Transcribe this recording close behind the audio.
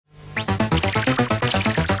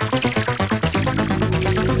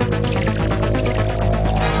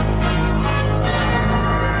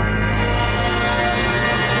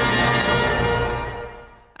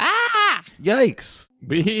Yikes.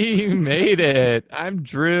 We made it. I'm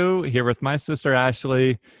Drew here with my sister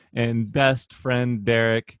Ashley and best friend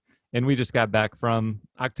Derek. And we just got back from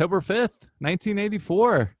October 5th,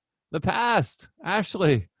 1984. The past.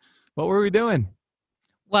 Ashley, what were we doing?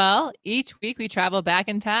 Well, each week we travel back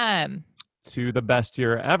in time. To the best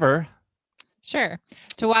year ever. Sure.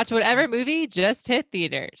 To watch whatever movie just hit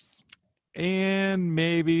theaters. And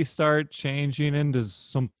maybe start changing into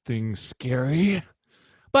something scary.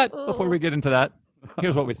 But before we get into that,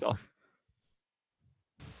 here's what we saw.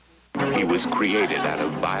 He was created out of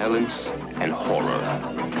violence and horror.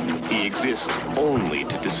 He exists only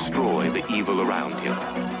to destroy the evil around him.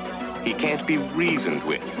 He can't be reasoned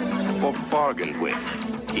with or bargained with.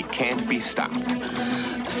 He can't be stopped.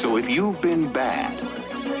 So if you've been bad,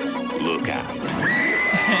 look out.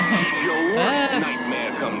 He's your worst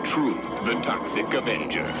nightmare come true, the Toxic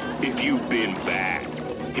Avenger. If you've been bad,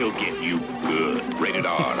 he'll get you good. Rated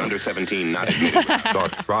R, under 17, not admitted.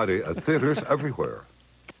 Start Friday at theaters everywhere.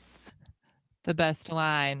 The best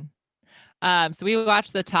line. So we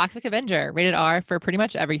watched The Toxic Avenger, rated R for pretty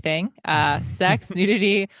much everything. Sex,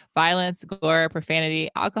 nudity, violence, gore, profanity,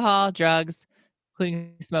 alcohol, drugs,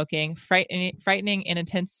 including smoking, frightening and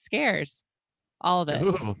intense scares. All of it.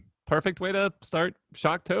 Ooh, perfect way to start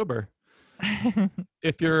Shocktober.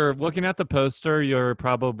 If you're looking at the poster, you're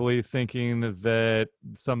probably thinking that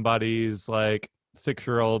somebody's like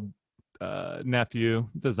 6-year-old nephew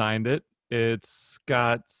designed it. It's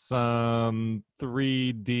got some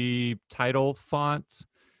 3D title font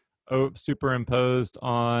superimposed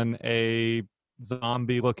on a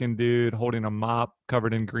zombie-looking dude holding a mop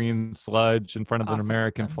covered in green sludge in front of an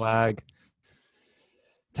American flag.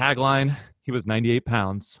 Tagline, he was 98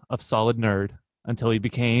 pounds of solid nerd until he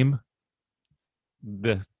became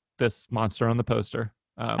this monster on the poster.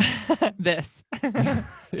 This.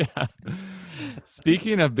 Yeah.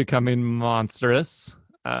 Speaking of becoming monstrous,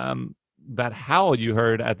 that howl you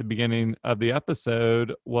heard at the beginning of the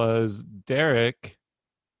episode was Derek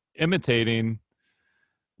imitating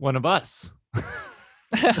one of us.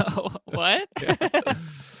 What?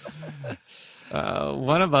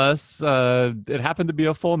 One of us, it happened to be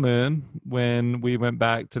a full moon when we went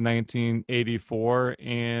back to 1984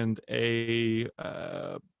 and a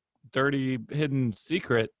dirty hidden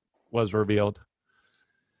secret was revealed.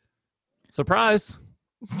 Surprise.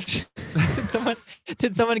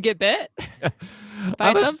 Did someone get bit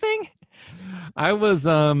by something? I was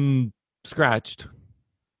scratched.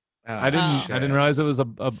 I didn't realize it was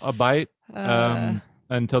a bite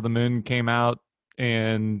until the moon came out.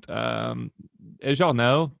 And as y'all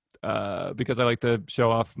know, because I like to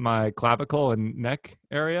show off my clavicle and neck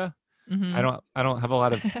area, I don't have a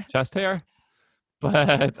lot of chest hair,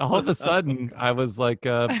 but all of a sudden I was like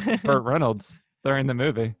Burt Reynolds during the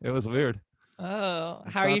movie. It was weird. Oh,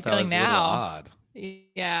 how are you feeling now? Odd.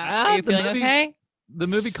 Yeah, are you feeling okay? The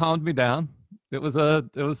movie calmed me down. It was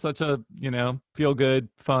such a feel good,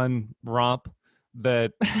 fun romp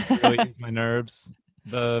that really eased my nerves.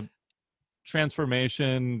 The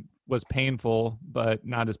transformation was painful, but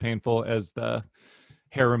not as painful as the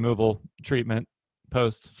hair removal treatment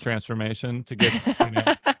post transformation to get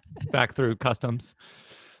back through customs.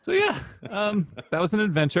 So yeah, that was an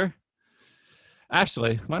adventure.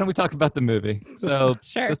 Ashley, why don't we talk about the movie? So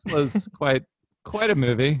Sure. This was quite a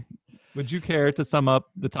movie. Would you care to sum up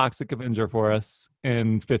The Toxic Avenger for us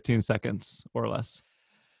in 15 seconds or less?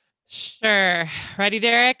 Sure. Ready,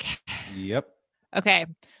 Derek? Yep. Okay.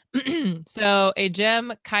 So a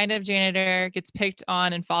gym kind of janitor gets picked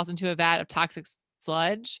on and falls into a vat of toxic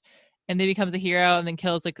sludge, and then becomes a hero and then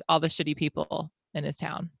kills like all the shitty people in his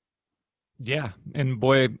town. Yeah, and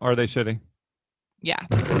boy, are they shitty. Yeah,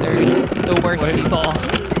 they're the worst people.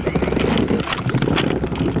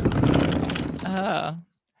 Oh.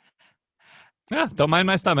 Yeah, don't mind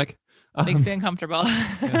my stomach. Makes me uncomfortable.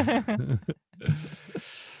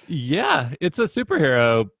 Yeah, it's a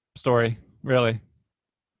superhero story, really.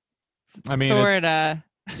 I mean, sorta.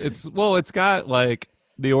 It's got like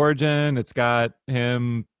the origin. It's got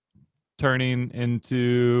him turning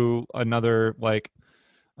into another, like,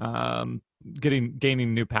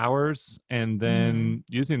 gaining new powers, and then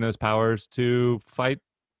using those powers to fight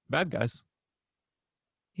bad guys.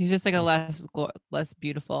 He's just like a less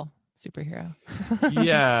beautiful superhero.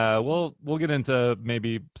 Yeah, we'll get into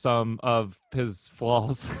maybe some of his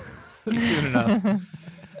flaws soon enough.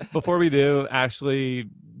 Before we do, Ashley,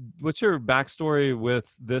 what's your backstory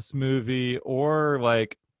with this movie, or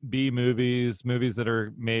like B movies that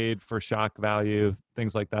are made for shock value,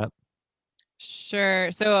 things like that?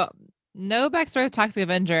 Sure. So no backstory with Toxic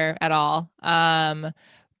Avenger at all.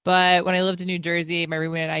 But when I lived in New Jersey, my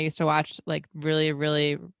roommate and I used to watch like really,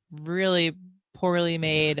 really, really poorly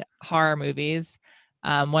made horror movies.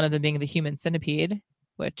 One of them being The Human Centipede,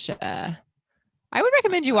 which I would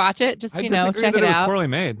recommend you watch it. Just I check disagree that it it was out. poorly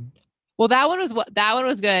made. Well, that one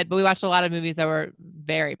was good, but we watched a lot of movies that were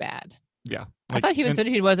very bad. Yeah, I thought Human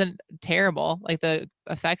Centipede wasn't terrible. Like the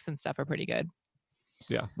effects and stuff are pretty good.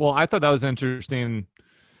 Yeah. Well, I thought that was an interesting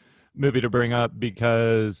movie to bring up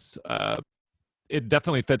because it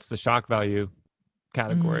definitely fits the shock value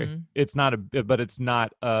category. Mhm. It's not but it's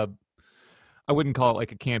not I wouldn't call it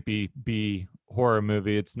like a campy B horror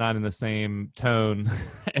movie. It's not in the same tone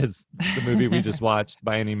as the movie we just watched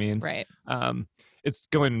by any means. Right. It's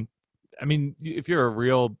going, I mean, if you're a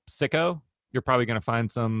real sicko, you're probably going to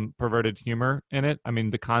find some perverted humor in it. I mean,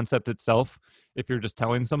 the concept itself, if you're just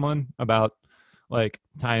telling someone about like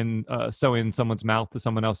sewing someone's mouth to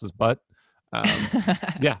someone else's butt.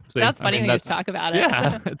 Yeah. Sounds funny when you just talk about it.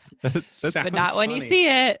 Yeah. It's but not when you see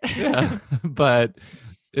it. Yeah. But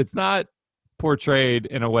it's not portrayed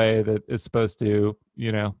in a way that is supposed to,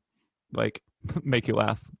 like make you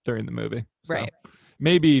laugh during the movie. So Right.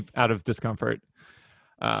 maybe out of discomfort.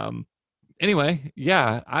 Anyway,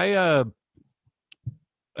 yeah,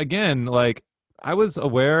 again, like I was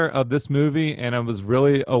aware of this movie and I was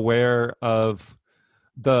really aware of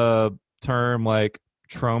the term like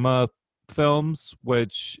trauma films,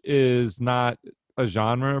 which is not a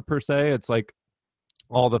genre per se. It's like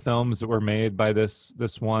all the films that were made by this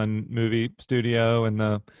one movie studio in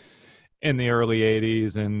the early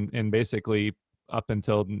 80s and basically up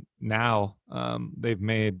until now. They've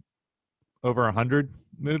made over 100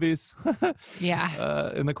 movies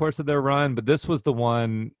in the course of their run, but this was the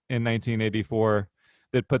one in 1984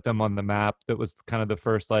 that put them on the map. That was kind of the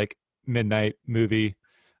first like midnight movie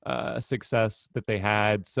success that they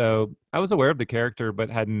had. So I was aware of the character but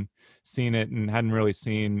hadn't seen it and hadn't really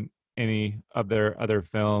seen any of their other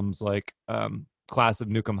films. Like Class of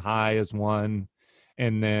Nukem High is one,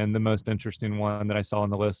 and then the most interesting one that I saw on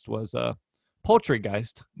the list was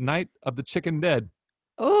Poultrygeist, Night of the Chicken Dead.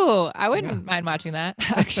 Oh, I wouldn't mind watching that,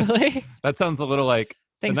 actually. That sounds a little like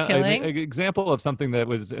Thanksgiving. An example of something that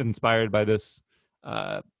was inspired by this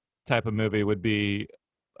type of movie would be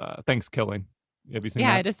Thanksgiving. Have you seen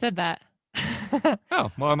that? I just said that.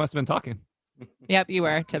 Oh, well, I must have been talking. Yep, you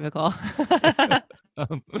were. Typical.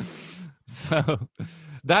 So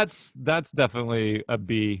that's definitely a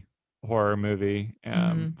B horror movie.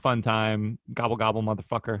 Fun time, gobble gobble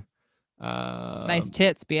motherfucker. Nice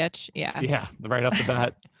tits, bitch. Yeah, right off the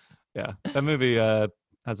bat. Yeah, that movie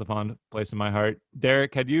has a fond place in my heart.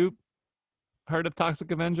 Derek, had you heard of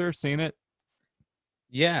Toxic Avenger? Seen it?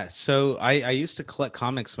 Yeah, so I used to collect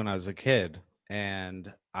comics when I was a kid,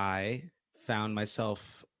 and I found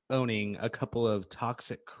myself owning a couple of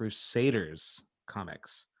Toxic Crusaders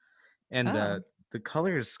comics, and the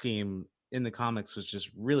color scheme in the comics was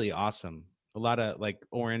just really awesome. A lot of like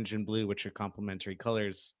orange and blue, which are complementary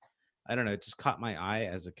colors. I don't know, it just caught my eye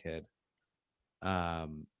as a kid.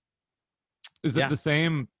 Is it the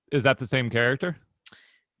same? Is that the same character?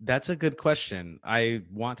 That's a good question. I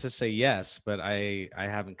want to say yes, but I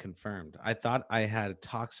haven't confirmed. I thought I had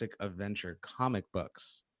Toxic Avenger comic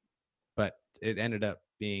books, but it ended up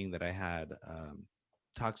being that I had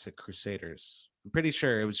Toxic Crusaders. I'm pretty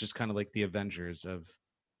sure it was just kind of like the Avengers of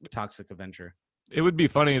Toxic Avenger. It would be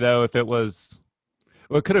funny though if it was.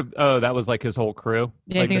 Well, it could have. Oh, that was like his whole crew.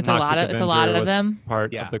 Yeah, like I think it's a lot of them.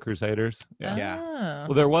 Part of the Crusaders. Yeah. Yeah.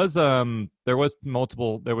 Well, there was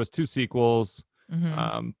multiple. There was 2 sequels.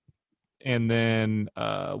 Mm-hmm. And then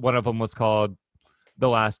one of them was called The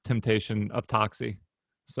Last Temptation of Toxie.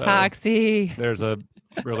 So Toxie. There's a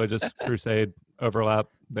religious crusade overlap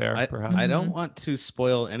there, perhaps. I don't want to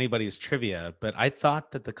spoil anybody's trivia, but I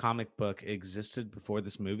thought that the comic book existed before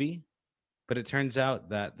this movie, but it turns out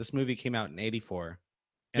that this movie came out in 84,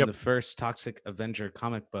 and the first Toxic Avenger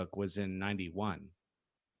comic book was in 91.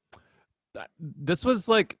 This was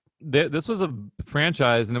like this was a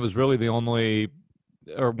franchise, and it was really the only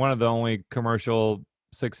or one of the only commercial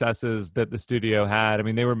successes that the studio had. I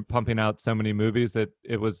mean, they were pumping out so many movies that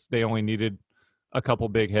they only needed a couple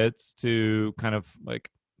big hits to kind of like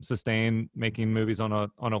sustain making movies on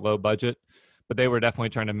a low budget. But they were definitely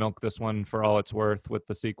trying to milk this one for all it's worth with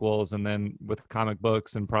the sequels, and then with comic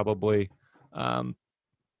books and probably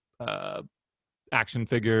action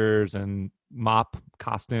figures and mop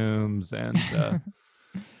costumes and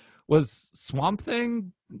was Swamp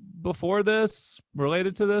Thing before this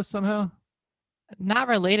related to this somehow? Not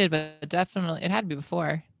related, but definitely it had to be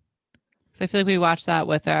before. So I feel like we watched that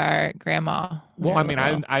with our grandma. Well, I mean,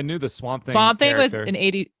 I knew the Swamp Thing. Swamp Thing character.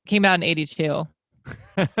 was came out in 82.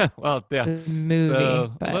 Well, yeah. The movie,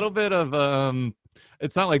 so but... a little bit of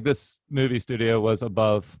it's not like this movie studio was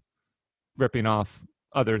above ripping off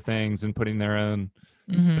other things and putting their own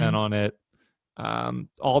spin on it.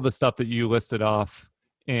 All the stuff that you listed off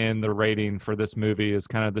in the rating for this movie is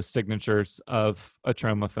kind of the signatures of a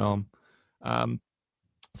Troma film.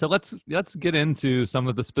 So let's get into some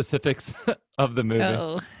of the specifics of the movie.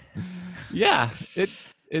 Oh. Yeah,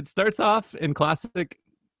 it starts off in classic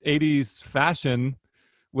 80s fashion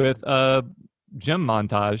with a gym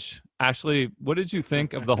montage. Ashley, what did you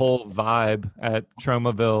think of the whole vibe at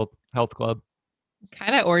Tromaville Health Club?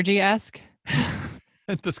 Kind of orgy-esque.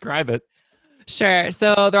 Describe it. Sure.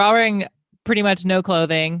 So they're all wearing pretty much no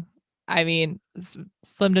clothing. I mean,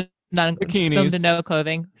 slim to no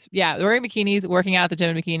clothing. Yeah, they're wearing bikinis, working out at the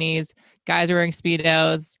gym in bikinis. Guys are wearing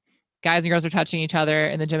Speedos. Guys and girls are touching each other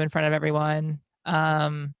in the gym in front of everyone.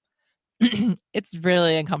 It's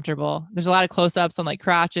really uncomfortable. There's a lot of close-ups on like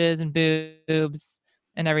crotches and boobs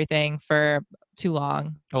and everything for too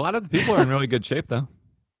long. A lot of the people are in really good shape, though.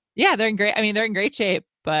 Yeah, they're in great shape,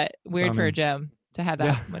 but weird for a gym to have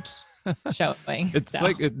that much showing. It's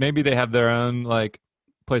like maybe they have their own like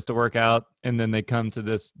place to work out, and then they come to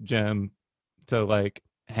this gym to like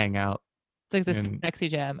hang out. It's like this sexy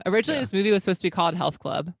gym. Originally, this movie was supposed to be called Health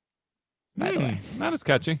Club. By the way, not as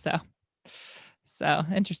catchy. So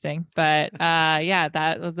interesting, but yeah,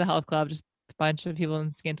 that was the Health Club. Just a bunch of people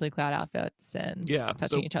in scantily clad outfits and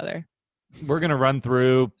touching each other. We're gonna run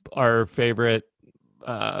through our favorite.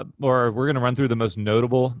 Or we're going to run through the most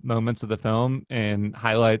notable moments of the film and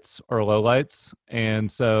highlights or lowlights.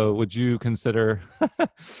 And so would you consider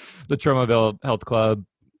the Tromaville Health Club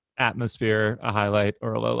atmosphere a highlight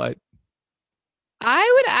or a lowlight?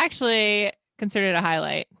 I would actually consider it a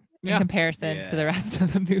highlight in comparison to the rest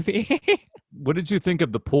of the movie. What did you think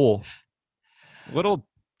of the pool? A little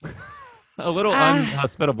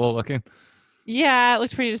unhospitable looking. Yeah, it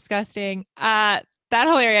looked pretty disgusting. That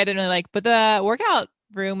whole area I didn't really like, but the workout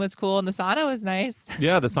room was cool and the sauna was nice.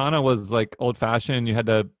 Yeah, the sauna was like old fashioned. You had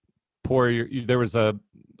to pour there was a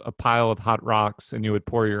pile of hot rocks and you would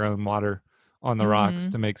pour your own water on the rocks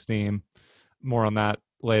to make steam. More on that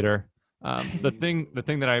later. The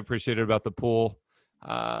thing that I appreciated about the pool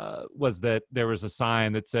was that there was a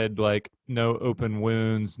sign that said like no open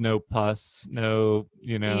wounds, no pus, no,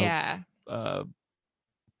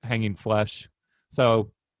 hanging flesh.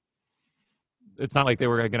 So it's not like they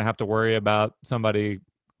were going to have to worry about somebody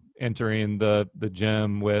entering the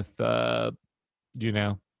gym with,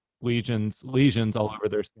 lesions all over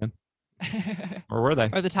their skin. Or were they?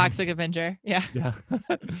 Or the Toxic Avenger. Yeah. Yeah.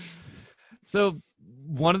 So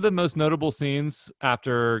one of the most notable scenes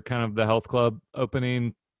after kind of the health club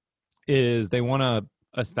opening is they want to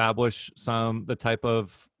establish the type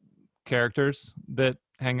of characters that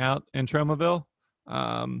hang out in Tromaville.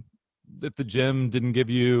 If the gym didn't give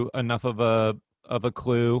you enough of a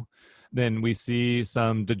clue, then we see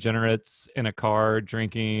some degenerates in a car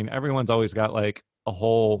drinking. Everyone's always got like a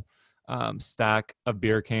whole stack of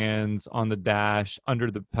beer cans on the dash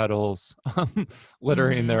under the pedals,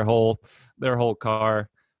 littering their whole car.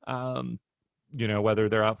 Whether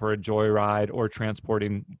they're out for a joyride or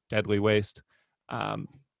transporting deadly waste,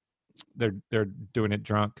 they're doing it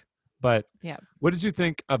drunk. But what did you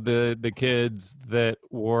think of the kids that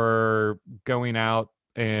were going out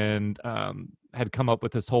and had come up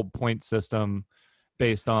with this whole point system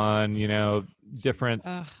based on, different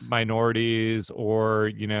minorities or,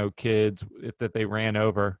 kids that they ran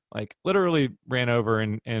over, like literally ran over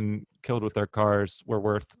and killed with their cars were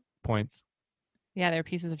worth points? Yeah, they're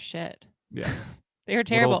pieces of shit. Yeah. They were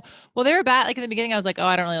terrible. Well, they were bad. Like in the beginning, I was like, oh,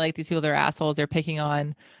 I don't really like these people. They're assholes. They're picking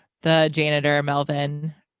on the janitor,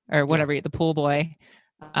 Melvin, or whatever, the pool boy.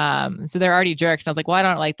 So they're already jerks. And I was like, well, I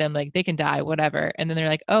don't like them. Like they can die, whatever. And then they're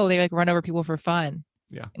like, oh, they like run over people for fun.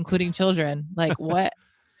 Yeah. Including children. Like what?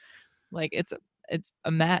 Like it's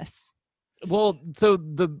a mess. Well, so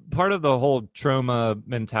the part of the whole Troma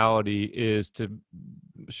mentality is to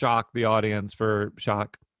shock the audience for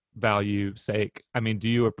shock value sake. I mean, do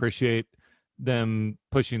you appreciate them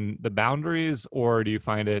pushing the boundaries, or do you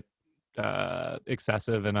find it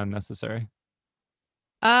excessive and unnecessary?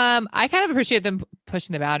 I kind of appreciate them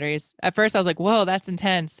pushing the boundaries. At first I was like, whoa, that's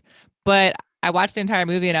intense. But I watched the entire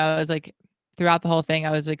movie and I was like, throughout the whole thing,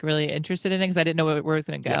 I was like really interested in it because I didn't know where it was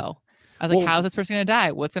going to go. Yeah. I was like, how is this person going to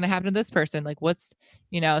die? What's going to happen to this person? Like, what's,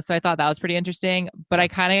 so I thought that was pretty interesting. But I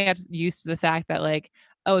kind of got used to the fact that like,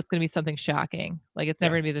 oh, it's going to be something shocking. Like, it's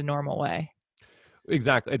never going to be the normal way.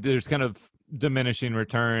 Exactly. There's kind of diminishing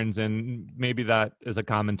returns. And maybe that is a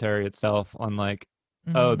commentary itself on like,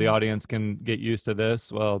 oh, the audience can get used to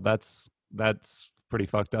this. Well, that's pretty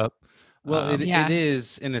fucked up. Well, Yeah. it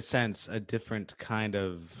is in a sense a different kind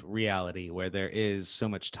of reality where there is so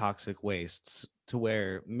much toxic waste to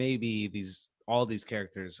where maybe all these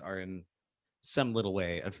characters are in some little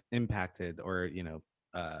way of impacted or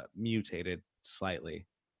mutated slightly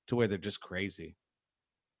to where they're just crazy.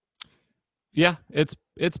 Yeah, it's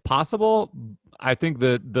possible. I think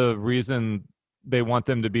the reason they want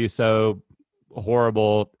them to be so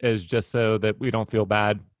horrible is just so that we don't feel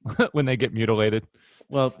bad when they get mutilated.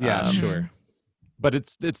 Well, yeah, Um, sure. But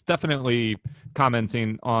it's definitely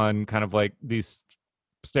commenting on kind of like these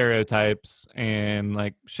stereotypes and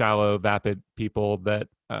like shallow, vapid people that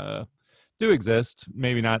do exist.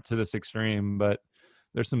 Maybe not to this extreme, but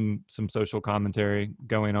there's some social commentary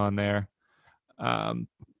going on there. Um,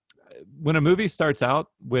 when a movie starts out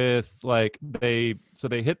with like they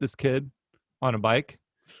hit this kid on a bike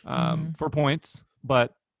for points,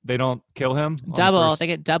 but they don't kill him. on the Double. first- They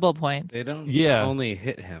get double points. They don't Yeah. only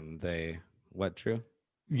hit him. What, Drew?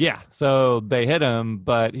 Yeah, so they hit him,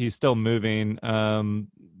 but he's still moving,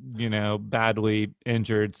 badly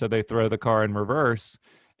injured. So they throw the car in reverse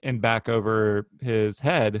and back over his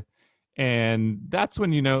head. And that's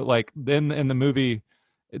when, like then in the movie,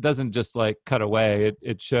 it doesn't just like cut away.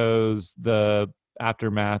 It shows the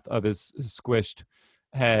aftermath of his squished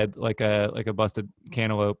head, like a busted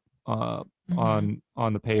cantaloupe on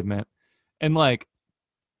the pavement. And like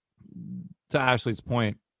to Ashley's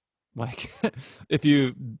point, like if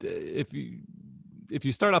you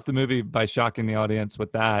start off the movie by shocking the audience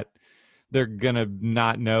with that, they're gonna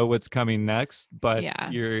not know what's coming next. But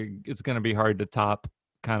it's gonna be hard to top.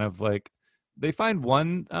 Kind of like they find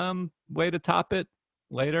one way to top it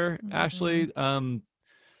later. Ashley,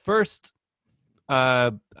 first,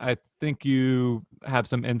 I think you have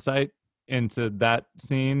some insight into that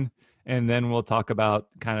scene, and then we'll talk about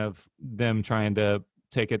kind of them trying to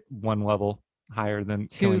take it one level higher than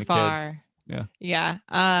killing Too a far. kid. Yeah.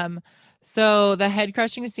 So the head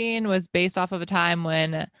crushing scene was based off of a time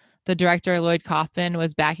when the director Lloyd Kaufman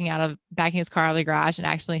was backing his car out of the garage and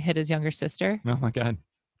actually hit his younger sister. Oh my God.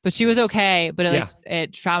 But she was okay, but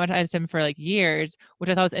it traumatized him for like years, which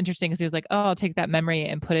I thought was interesting because he was like, "Oh, I'll take that memory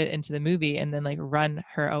and put it into the movie, and then like run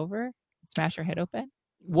her over, smash her head open."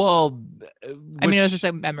 Well, I mean, it was just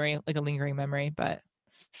a memory, like a lingering memory, but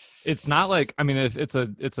it's not like, I mean, if it's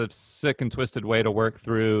a sick and twisted way to work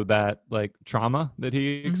through that like trauma that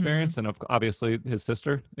he experienced, and obviously his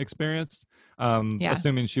sister experienced.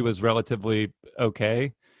 Assuming she was relatively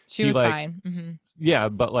okay, she was fine. Yeah,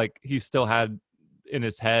 but like he still had in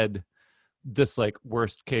his head this like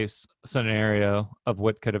worst case scenario of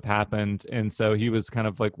what could have happened, and so he was kind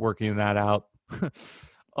of like working that out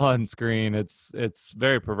on screen. It's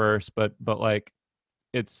very perverse, but like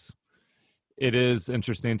it is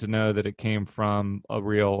interesting to know that it came from a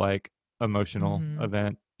real like emotional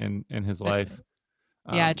event in his life.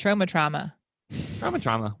 Trauma.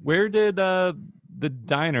 Where did the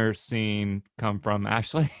diner scene come from,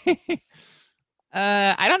 Ashley?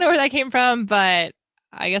 I don't know where that came from, but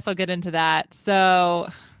I guess I'll get into that. So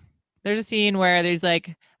there's a scene where there's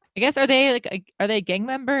like, I guess, are they gang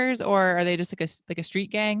members or are they just like a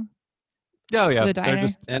street gang? Oh yeah, The diner?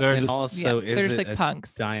 They're just like a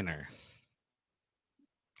punks. Diner?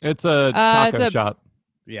 It's a taco shop.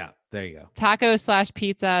 Yeah, there you go. Taco /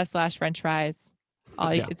 pizza / French fries.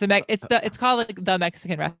 It's called like the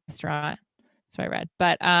Mexican restaurant. That's what I read.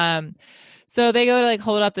 But so they go to like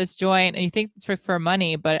hold up this joint, and you think it's for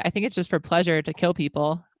money, but I think it's just for pleasure to kill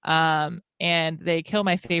people. And they kill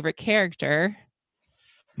my favorite character,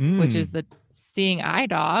 which is the seeing eye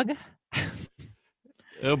dog.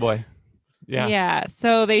 Oh boy. Yeah. Yeah.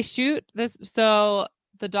 So they shoot this. So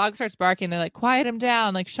the dog starts barking. They're like, quiet him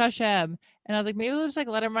down, like shush him. And I was like, maybe we'll just like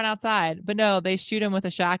let him run outside. But no, they shoot him with a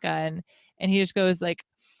shotgun, and he just goes like,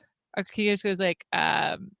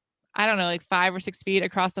 I don't know, like 5 or 6 feet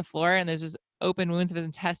across the floor, and there's just open wounds of his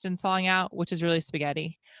intestines falling out, which is really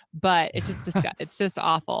spaghetti. But it's just it's just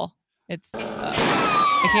awful. It's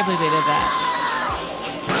I can't believe they did that.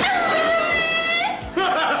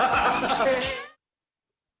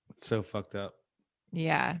 It's so fucked up.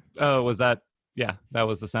 Yeah. Oh, was that? Yeah, that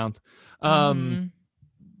was the sounds.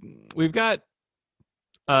 We've got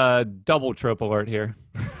double trope alert here.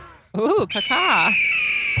 Ooh, caca.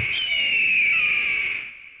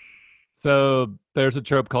 So there's a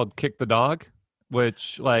trope called kick the dog,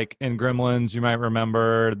 which like in Gremlins, you might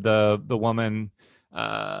remember the woman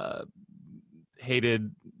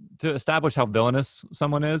hated to establish how villainous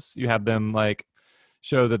someone is. You have them like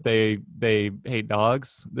show that they hate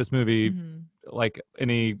dogs. This movie, like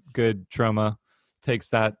any good trauma, takes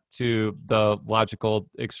that to the logical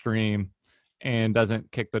extreme and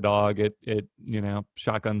doesn't kick the dog. It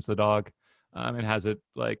shotguns the dog. It has it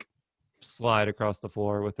like slide across the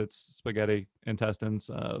floor with its spaghetti intestines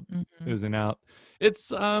oozing out.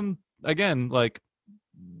 It's again, like,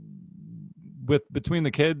 with between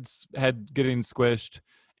the kid's head getting squished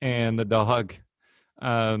and the dog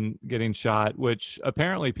getting shot, which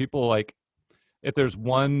apparently people like, if there's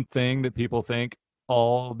one thing that people think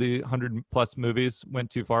all the 100+ movies went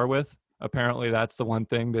too far with, apparently that's the one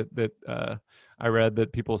thing that I read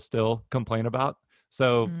that people still complain about.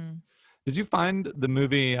 So did you find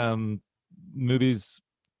the movie's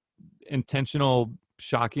intentional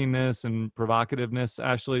shockingness and provocativeness,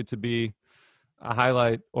 Ashley, to be a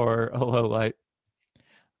highlight or a low light?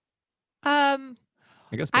 I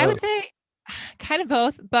guess I would both. say kind of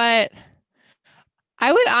both, but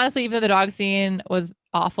I would honestly, even though the dog scene was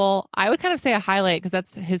awful, I would kind of say a highlight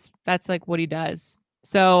because that's like what he does.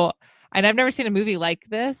 So, and I've never seen a movie like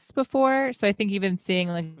this before. So I think even seeing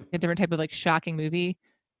like a different type of like shocking movie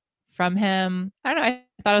from him, I don't know. I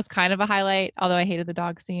thought it was kind of a highlight, although I hated the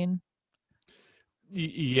dog scene.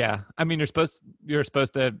 Yeah, I mean, you're supposed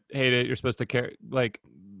to hate it. You're supposed to care, like,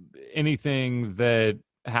 anything that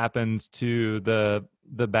happens to the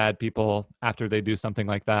bad people after they do something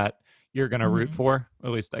like that, you're gonna root for.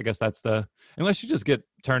 At least I guess that's unless you just get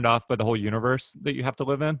turned off by the whole universe that you have to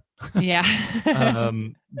live in. Yeah.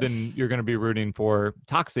 Then you're gonna be rooting for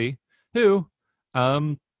Toxie, who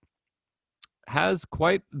has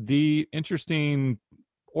quite the interesting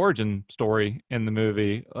origin story in the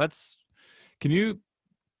movie. Can you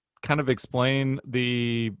kind of explain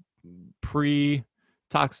the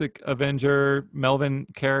pre-Toxic Avenger Melvin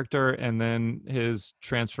character and then his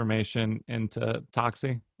transformation into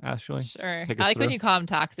Toxie, Ashley? Sure. I like when you call him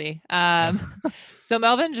Toxie. So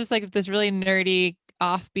Melvin's just like this really nerdy,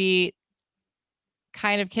 offbeat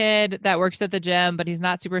kind of kid that works at the gym, but he's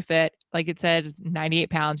not super fit. Like it said, he's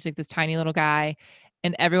 98 pounds, just like this tiny little guy.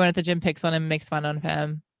 And everyone at the gym picks on him, makes fun of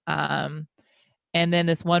him. And then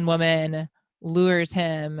this one woman lures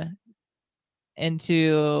him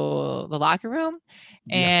into the locker room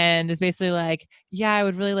and is basically like, yeah, I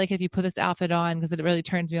would really like if you put this outfit on because it really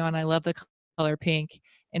turns me on. I love the color pink.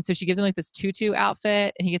 And so she gives him like this tutu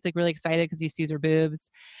outfit and he gets like really excited because he sees her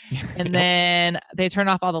boobs. And then they turn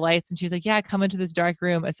off all the lights and she's like, yeah, come into this dark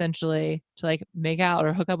room essentially to like make out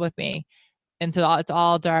or hook up with me. And so it's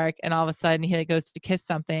all dark. And all of a sudden he like goes to kiss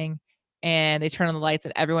something and they turn on the lights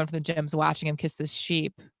and everyone from the gym's watching him kiss this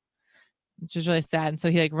sheep, which is really sad. And so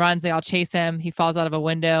he like runs, they all chase him. He falls out of a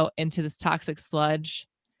window into this toxic sludge.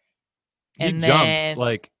 And he jumps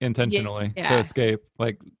like intentionally to escape.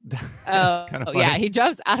 Like, oh, kind of funny. Yeah, he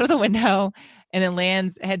jumps out of the window and then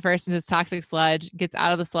lands headfirst into this toxic sludge, gets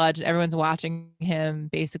out of the sludge, and everyone's watching him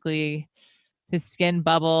basically his skin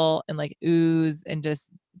bubble and like ooze and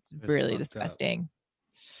just it's really disgusting.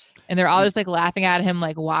 And they're all just like laughing at him,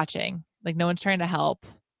 like watching. Like no one's trying to help.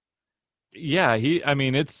 Yeah,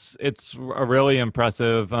 it's a really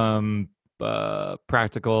impressive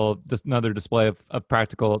practical, just another display of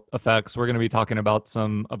practical effects. We're going to be talking about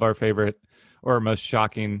some of our favorite or most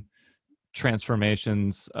shocking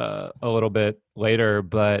transformations a little bit later,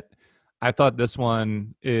 but I thought this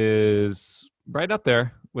one is right up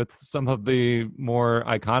there with some of the more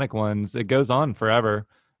iconic ones. It goes on forever.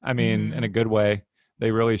 I mean, in a good way. They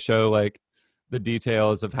really show like the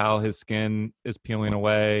details of how his skin is peeling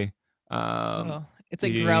away. It's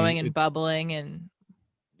like growing and bubbling and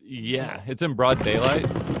yeah, it's in broad daylight.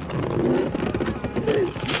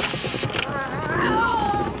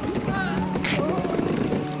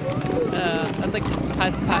 That's like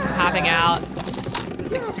pus popping out,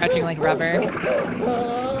 like stretching like rubber.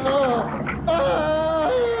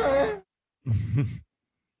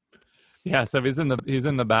 Yeah, so he's in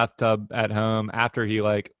the bathtub at home after he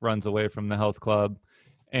like runs away from the health club,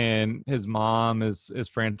 and his mom is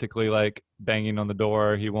frantically like banging on the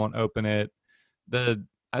door. He won't open it.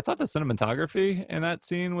 I thought the cinematography in that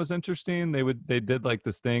scene was interesting. They did like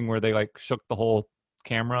this thing where they like shook the whole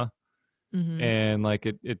camera, and like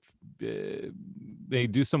they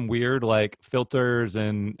do some weird like filters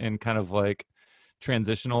and kind of like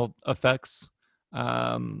transitional effects.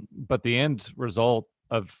 But the end result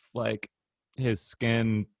of like his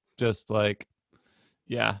skin just like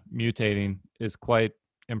mutating is quite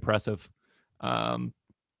impressive.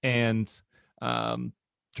 And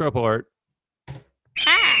trope alert.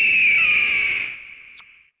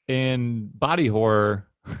 In body horror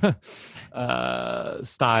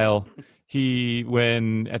style,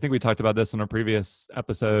 when I think we talked about this in a previous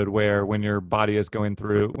episode, where when your body is going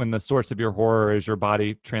through, when the source of your horror is your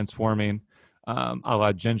body transforming, a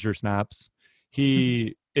la Ginger Snaps,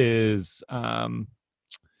 he is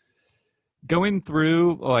going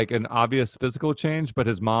through like an obvious physical change, but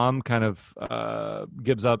his mom kind of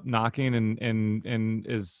gives up knocking and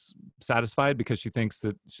is satisfied because she thinks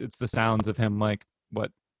that it's the sounds of him like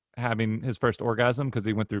having his first orgasm because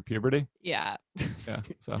he went through puberty. Yeah. Yeah,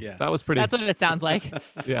 so Yes. that was pretty. That's what it sounds like.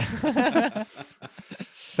 Yeah,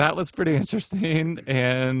 that was pretty interesting.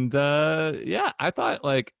 And yeah, I thought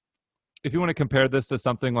like if you want to compare this to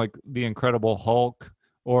something like the Incredible Hulk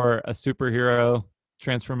or a superhero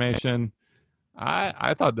transformation,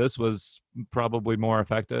 I thought this was probably more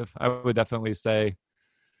effective. I would definitely say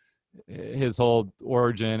his whole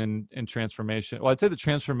origin and transformation. Well, I'd say the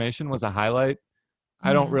transformation was a highlight.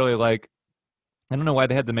 I don't Mhm. really like. I don't know why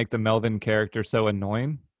they had to make the Melvin character so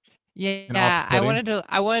annoying. Yeah, I off-putting.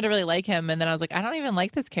 wanted to really like him, and then I was like, I don't even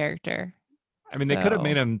like this character. I mean, they could have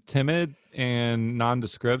made So- him timid and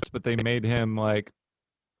nondescript, but they made him like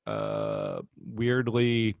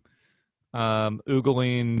weirdly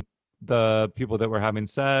oogling the people that were having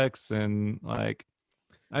sex and like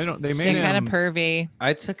I don't. They made and kind of him. pervy.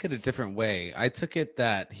 I took it a different way. I took it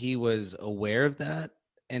that he was aware of that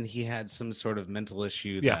and he had some sort of mental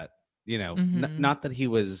issue Yeah. that, Mhm. not that he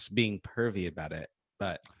was being pervy about it,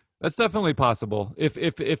 but That's definitely possible. If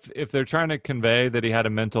they're trying to convey that he had a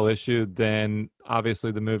mental issue, then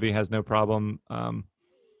obviously the movie has no problem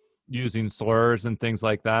using slurs and things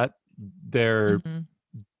like that. They're Mhm.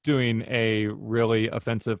 doing a really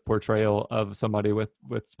offensive portrayal of somebody with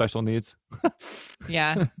special needs.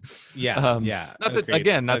 Yeah. yeah, yeah. Not that agreed,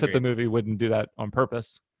 again, not that the agreed. movie wouldn't do that on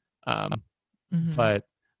purpose, Mhm. but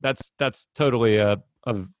that's totally a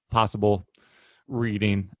possible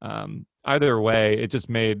reading. Either way, it just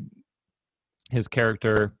made his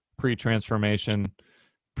character pre-transformation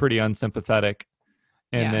pretty unsympathetic,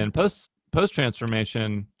 and Yeah. then post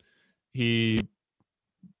transformation, he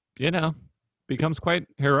becomes quite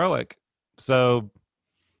heroic. So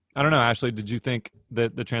I don't know, Ashley, did you think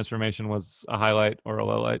that the transformation was a highlight or a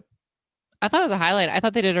low light? I thought it was a highlight. I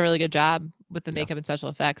thought they did a really good job with the Yeah. makeup and special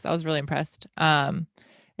effects. I was really impressed.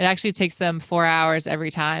 It actually takes them 4 hours every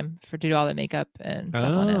time to do all the makeup and stuff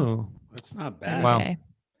on him. Oh, That's not every bad. Wow. day,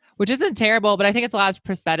 which isn't terrible, but I think it's a lot of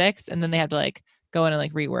prosthetics, and then they have to like go in and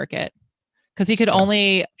like rework it because he could Yeah.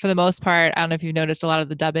 only, for the most part, I don't know if you've noticed a lot of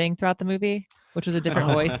the dubbing throughout the movie, which was a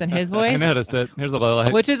different voice than his voice. I noticed it. Here's a low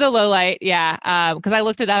light. Which is a low light, yeah. Because I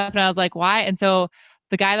looked it up and I was like, why? And so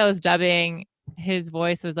the guy that was dubbing, his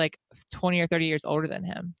voice was like 20 or 30 years older than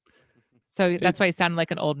him. So that's why he sounded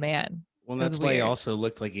like an old man. Well, It was that's why he weird. also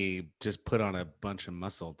looked like he just put on a bunch of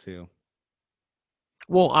muscle too.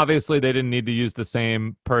 Well, obviously they didn't need to use the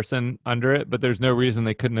same person under it, but there's no reason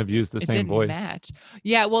they couldn't have used the It same didn't voice. match.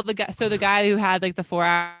 Yeah, well, the guy who had like the 4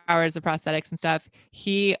 hours of prosthetics and stuff,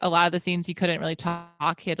 a lot of the scenes he couldn't really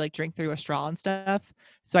talk. He had to like drink through a straw and stuff.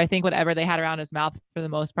 So I think whatever they had around his mouth, for the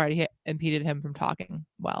most part, he impeded him from talking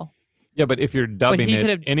well. Yeah, but if you're dubbing he it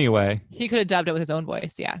could've- anyway, He could have dubbed it with his own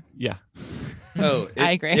voice. Yeah. yeah. Oh,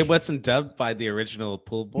 I agree. It wasn't dubbed by the original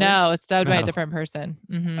pool boy. No, it's dubbed by a No. different person.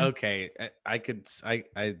 Mhm. Okay, I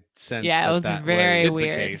sense Yeah, it that was that very was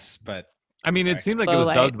weird. the case, but I mean, it Okay. seemed like it Low was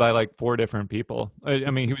light. dubbed by like 4 different people. I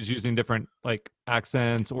mean, he was using different like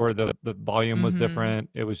accents, or the volume was Mhm. different.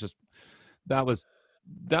 It was just that was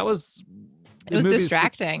It was the movie's-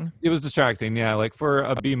 distracting. It was distracting, yeah. Like for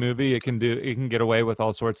a B movie, it can get away with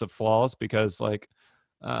all sorts of flaws because like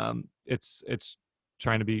it's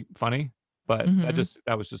trying to be funny, but Mhm.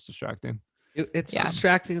 that was just distracting. it's Yeah.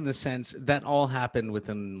 distracting in the sense that all happened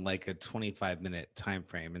within like a 25-minute time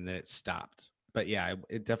frame, and then it stopped. But yeah,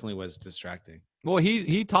 it definitely was distracting. Well,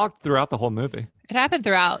 he talked throughout the whole movie. It happened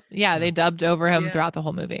throughout. Yeah, they dubbed over him Yeah. throughout the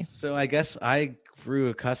whole movie. So I guess I grew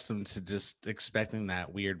accustomed to just expecting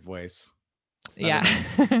that weird voice. Yeah.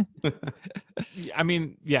 I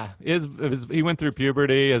mean, yeah, he went through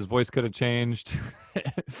puberty. His voice could have changed.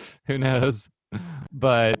 Who knows?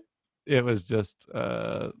 But it was just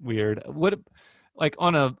weird. What, like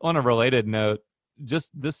on a related note,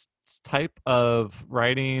 just this type of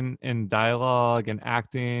writing and dialogue and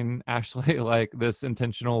acting, Ashley, like this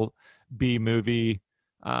intentional B movie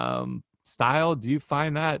style. Do you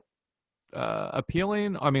find that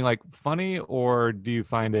appealing? I mean, like funny, or do you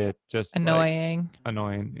find it just like, Annoying.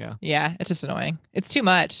 annoying? Yeah. Yeah, it's just annoying. It's too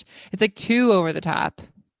much. It's like too over the top.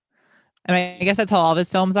 I mean, I guess that's how all of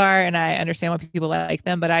his films are, and I understand why people like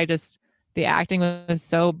them, but the acting was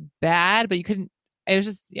so bad, but it was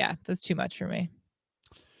just, yeah, it was too much for me.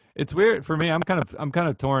 It's weird for me. I'm kind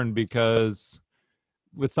of torn because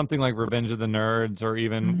with something like Revenge of the Nerds, or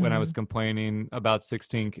even when I was complaining about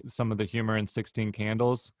some of the humor in 16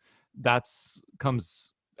 Candles, that's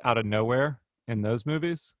comes out of nowhere in those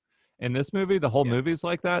movies. In this movie, the whole movie's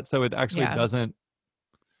like that, so it actually Yeah. doesn't.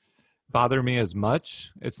 bother me as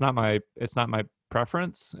much. It's not my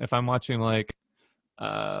preference. If I'm watching like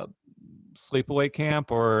Sleepaway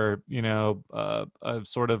Camp or a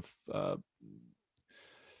sort of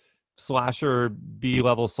slasher,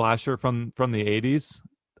 B-level slasher from the 80s,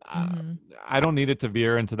 Mhm. I don't need it to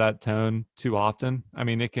veer into that tone too often. I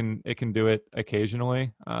mean, it can do it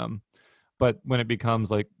occasionally, but when it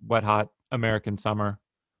becomes like Wet Hot American Summer,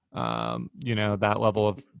 that level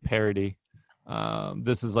of parody,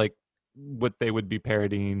 this is like what they would be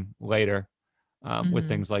parodying later, with Mhm.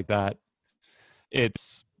 things like that.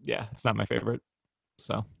 It's not my favorite.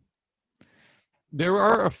 So there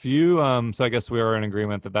are a few. So I guess we are in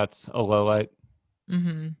agreement that that's a low light.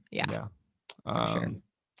 Mhm. Yeah. Yeah. For sure.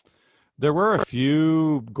 There were a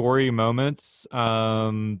few gory moments.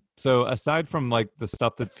 So aside from like the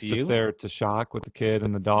stuff that's just few? there to shock with the kid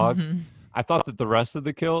and the dog, Mhm. I thought that the rest of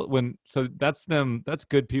the kill that's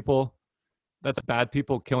good people, that's bad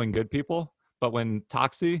people killing good people. But when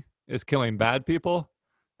Toxie is killing bad people,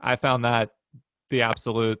 I found that the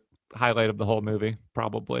absolute highlight of the whole movie,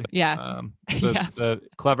 probably. Yeah. Yeah. The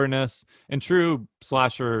cleverness in true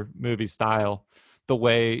slasher movie style, the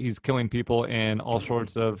way he's killing people in all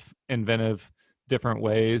sorts of inventive, different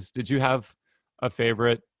ways. Did you have a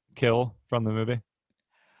favorite kill from the movie?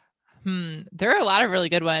 There are a lot of really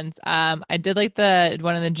good ones. I did like the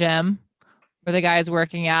one in the gym where the guy's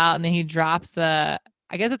working out and then he drops I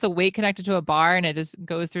guess it's a weight connected to a bar and it just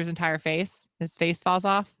goes through his entire face. His face falls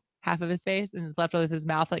off, half of his face, and it's left with his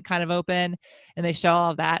mouth like kind of open. And they show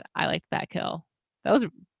all of that. I liked that kill. That was,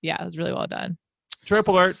 yeah, it was really well done. Trip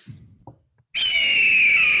alert.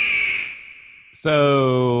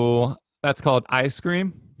 So that's called ice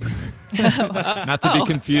cream. Not to be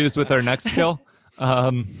confused with our next kill.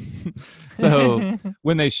 So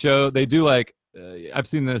when they do like, I've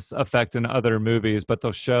seen this effect in other movies, but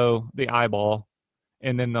they'll show the eyeball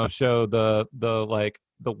and then they'll show the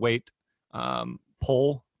weight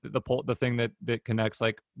pole, the thing that connects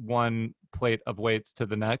like one plate of weights to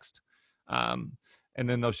the next. And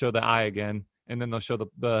then they'll show the eye again, and then they'll show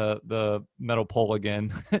the metal pole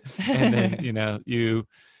again. And then, you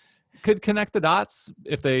could connect the dots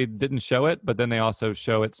if they didn't show it, but then they also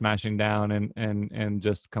show it smashing down and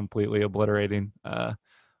just completely obliterating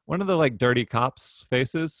one of the like dirty cops'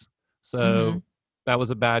 faces. So that was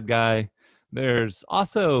a bad guy. There's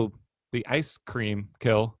also the ice cream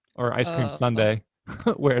kill or ice cream sundae,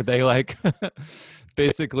 where they like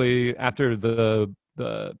basically after the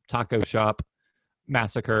taco shop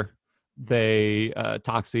massacre, they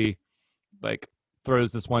Toxie like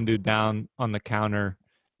throws this one dude down on the counter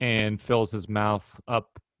and fills his mouth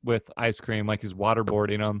up with ice cream like he's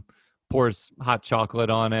waterboarding him, pours hot chocolate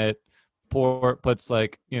on it, puts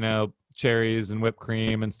like cherries and whipped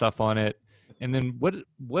cream and stuff on it, and then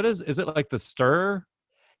what is it like the stir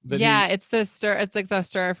yeah, it's the stir. It's like the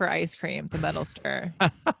stir for ice cream, the metal stir.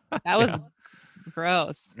 That was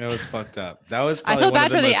gross. It was fucked up. That was. I felt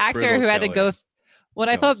bad for the actor who had to go.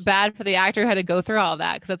 I felt bad for the actor who had to go through all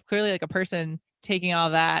that because that's clearly like a person taking all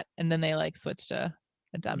that and then they like switched to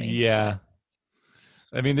a dummy. Yeah.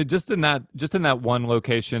 I mean, just in that one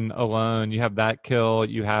location alone, you have that kill.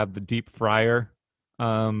 You have the deep fryer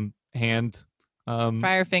hand.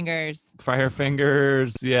 Fryer fingers.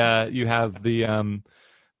 Yeah. You have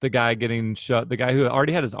the guy getting shoved. The guy who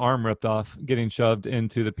already had his arm ripped off, getting shoved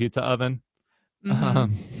into the pizza oven.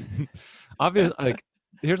 Obviously, like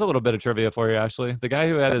here's a little bit of trivia for you, Ashley. The guy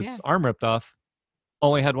who had his arm ripped off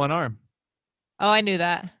only had one arm. Oh, I knew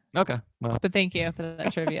that. Okay, well, but thank you for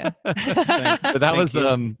that trivia. But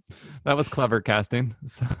that was clever casting.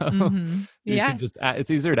 So you can just it's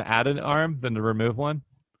easier to add an arm than to remove one.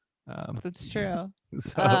 That's true.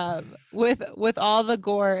 So with all the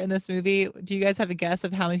gore in this movie, do you guys have a guess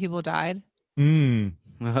of how many people died?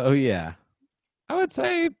 Oh yeah, I would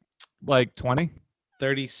say like 20.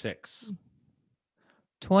 36.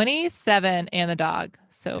 27 and the dog.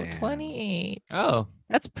 So Damn. 28. Oh,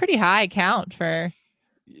 that's pretty high count for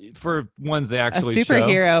ones they actually a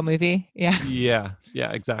superhero movie. Yeah.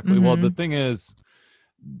 Yeah, exactly. Well, the thing is,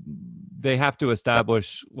 they have to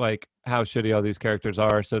establish like how shitty all these characters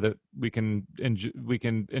are so that we can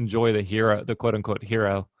enjoy the hero, the quote unquote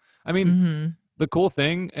hero. I mean, the cool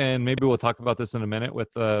thing, and maybe we'll talk about this in a minute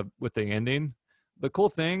with the ending. The cool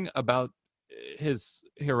thing about his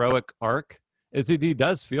heroic arc is that he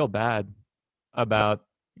does feel bad about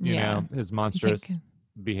his monstrous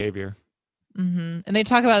behavior. And they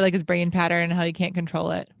talk about like his brain pattern and how he can't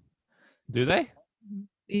control it. Do they?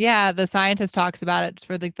 Yeah, the scientist talks about it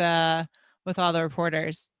for like with all the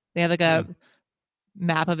reporters. They have like a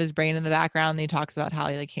map of his brain in the background and he talks about how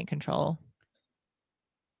he like can't control.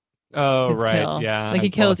 Oh, his right. kill. Yeah. Like I he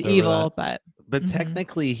kills glossed over evil, that. But Mhm.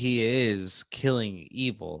 technically, he is killing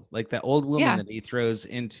evil. Like that old woman Yeah. that he throws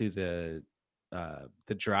into the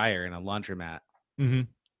dryer in a laundromat. Hmm.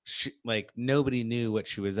 Like nobody knew what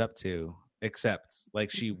she was up to, except like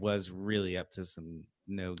she was really up to some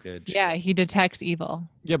no good Yeah, shit. he detects evil.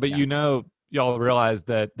 Yeah, but Yeah. y'all realize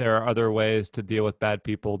that there are other ways to deal with bad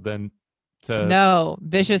people than to. No,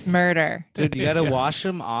 vicious murder. Dude, you gotta Yeah. wash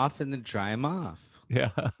them off and then dry them off.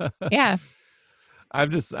 Yeah. Yeah. I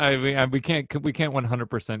mean, we can't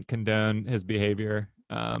 100% condone his behavior,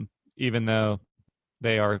 even though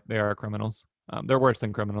they are criminals. They're worse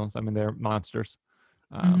than criminals. I mean, they're monsters.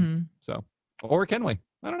 Mhm. So, or can we?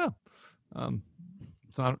 I don't know.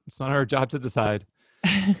 It's not our job to decide.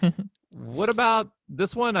 What about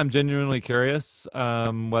this one? I'm genuinely curious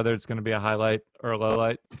whether it's going to be a highlight or a low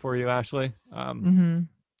light for you, Ashley. Mhm.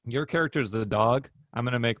 Your character is the dog. I'm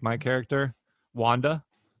going to make my character Wanda,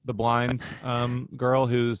 the blind girl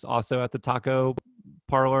who's also at the taco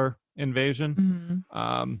parlor invasion.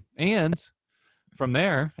 Mhm. And from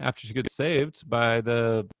there, after she gets saved by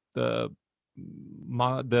the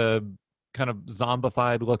kind of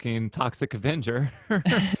zombified looking toxic Avenger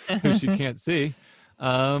who she can't see,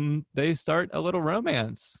 they start a little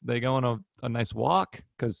romance. They go on a nice walk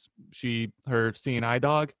because her seeing eye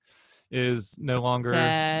dog is no longer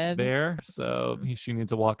Dead. there, so she needs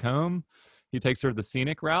to walk home. He takes her the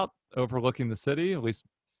scenic route overlooking the city. At least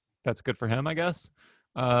that's good for him, I guess.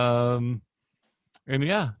 And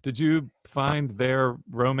yeah, did you find their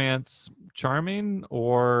romance charming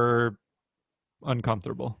or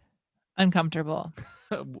uncomfortable? Uncomfortable.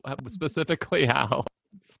 Specifically, how?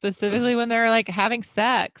 Specifically when they're like having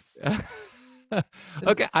sex. It's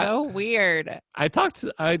Okay, so weird. I talked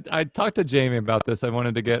to Jamie about this. I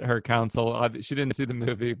wanted to get her counsel. She didn't see the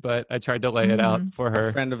movie, but I tried to lay it out Mhm. for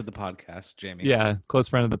her. Friend of the podcast, Jamie. Yeah, close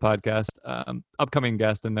friend of the podcast, upcoming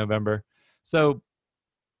guest in November. So,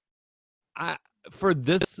 for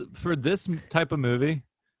this type of movie,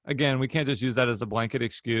 again, we can't just use that as a blanket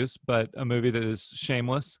excuse, but a movie that is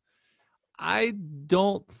shameless. I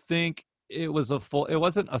don't think it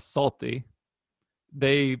wasn't a salty.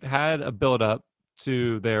 They had a build up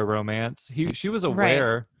to their romance. She was Right.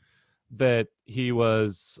 aware that he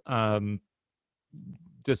was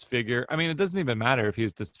disfigured. I mean, it doesn't even matter if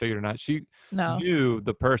he's disfigured or not. She No. knew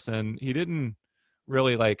the person. He didn't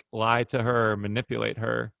really like lie to her or manipulate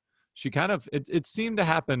her. She kind of it seemed to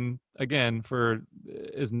happen again for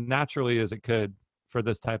as naturally as it could for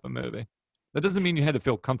this type of movie. That doesn't mean you had to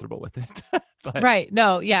feel comfortable with it. But Right.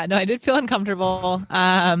 No, yeah, no, I did feel uncomfortable.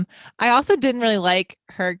 I also didn't really like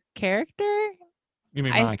her character. you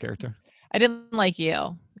mean I my character? I didn't like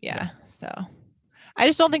you. Yeah. So I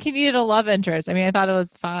just don't think he needed a love interest. I mean, I thought it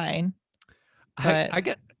was fine. But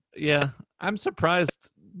I'm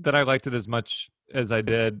surprised that I liked it as much as I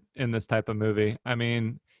did in this type of movie. I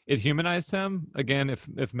mean, it humanized him. Again,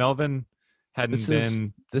 if Melvin hadn't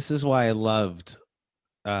been This is why I loved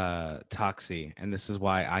Toxie, and this is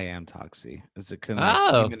why I am Toxie. Is it kind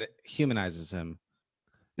of like humanizes him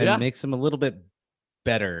and Yeah. makes him a little bit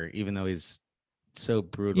better, even though he's so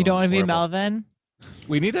brutal. you don't want and to be horrible. Melvin?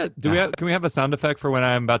 we need a can we have a sound effect for when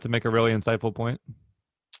I'm about to make a really insightful point?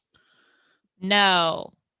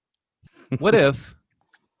 No. What if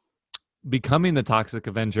becoming the Toxic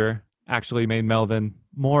Avenger actually made Melvin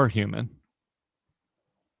more human?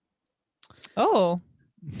 Oh,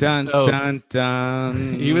 Dun So, dun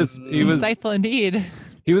dun. he was insightful indeed.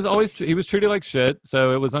 he was treated like shit,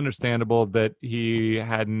 so it was understandable that he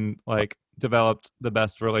hadn't like developed the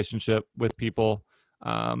best relationship with people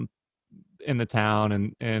in the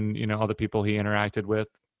town, and you know, all the people he interacted with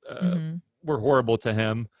Mhm. were horrible to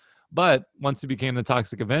him. But once he became the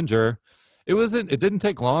Toxic Avenger, it didn't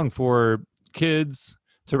take long for kids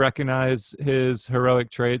to recognize his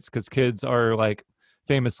heroic traits, because kids are like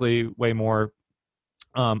famously way more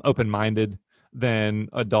open-minded than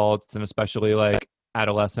adults, and especially like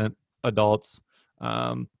adolescent adults,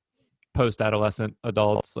 post-adolescent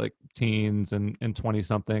adults, like teens and 20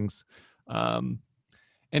 somethings.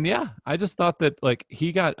 And yeah, I just thought that like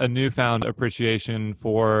he got a newfound appreciation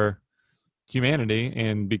for humanity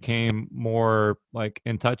and became more like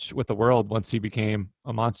in touch with the world once he became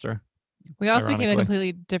a monster. We also became a Ironically.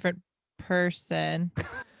 completely different person.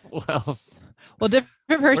 Well, Well, different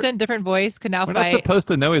person, different voice could now we're not fight. supposed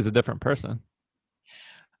to know he's a different person.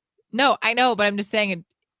 No, I know, but I'm just saying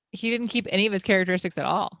he didn't keep any of his characteristics at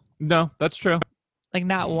all. No, that's true. Like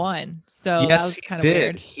not one. So that Yes, was he kind of did.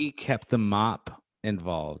 weird. He kept the mop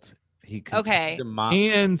involved. He Okay. continued to mop.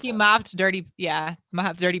 And He mopped dirty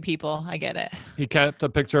people. I get it. he kept a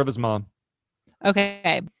picture of his mom.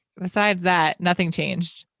 Okay. Besides that, nothing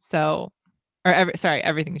changed. So,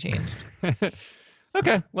 everything changed.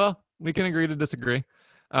 Okay, well, we can agree to disagree.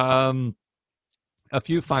 A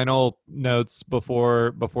few final notes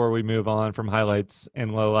before we move on from highlights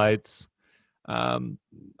and lowlights.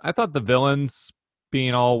 I thought the villains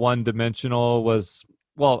being all one-dimensional was,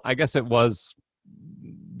 well, I guess it was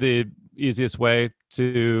the easiest way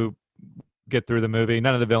to get through the movie.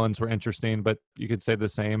 None of the villains were interesting, but you could say the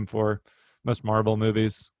same for most Marvel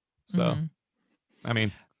movies. So, Mhm. I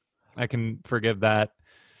mean, I can forgive that.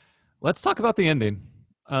 Let's talk about the ending.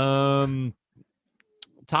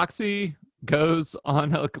 Toxie goes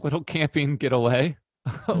on a little camping getaway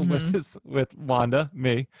with Wanda,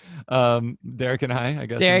 me, Derek and I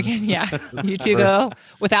guess. Derek, in this yeah, you two reverse- go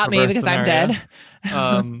without me reverse because I'm scenario.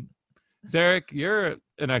 dead. Derek, you're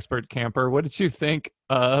an expert camper. What did you think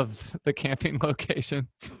of the camping location?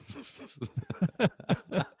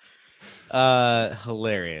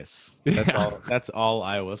 Hilarious. That's Yeah. all. That's all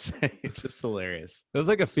I will say. Just hilarious. It was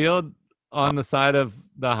like a field on the side of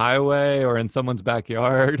the highway or in someone's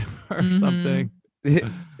backyard or Mhm. something.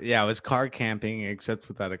 Yeah, it was car camping except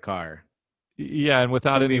without a car. Yeah, and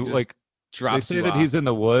without Somebody any just like they drops say you that off. he's in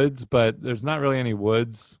the woods, but there's not really any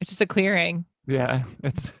woods. It's just a clearing. Yeah,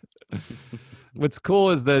 it's what's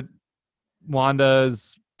cool is that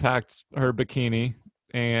Wanda's packed her bikini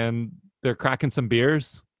and they're cracking some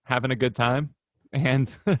beers, having a good time.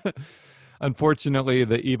 And unfortunately,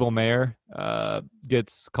 the evil mayor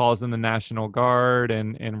calls in the National Guard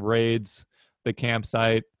and raids the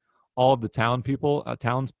campsite. All of the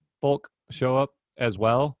townsfolk show up as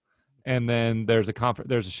well, and then there's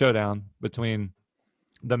a showdown between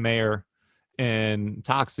the mayor and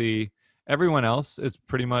Toxie. Everyone else is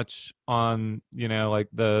pretty much on, like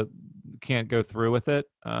the can't go through with it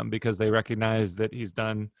because they recognize that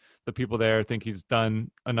the people there think he's done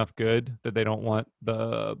enough good that they don't want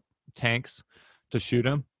the tanks to shoot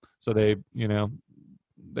him. So they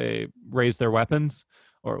raise their weapons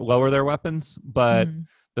or lower their weapons, but Mhm.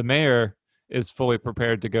 the mayor is fully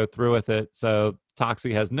prepared to go through with it. So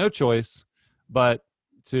Toxie has no choice but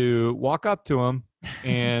to walk up to him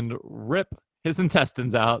and rip his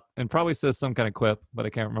intestines out and probably says some kind of quip, but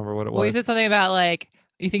I can't remember what it Well, he was. said something about like,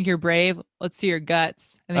 you think you're brave? Let's see your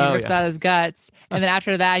guts. And then he rips out his guts. And then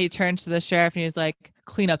after that, he turns to the sheriff and he's like,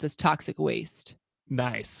 clean up this toxic waste.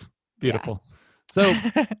 Nice. Beautiful. So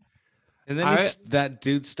And then that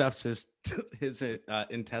dude stuffs his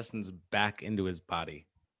intestines back into his body.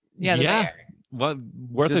 Yeah, the mayor. Well,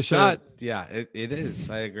 worth a Just shot. Yeah, it is.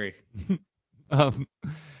 I agree.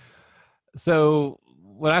 So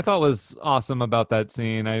what I thought was awesome about that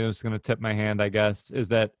scene, I was going to tip my hand, I guess, is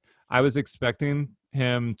that I was expecting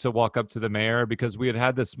him to walk up to the mayor because we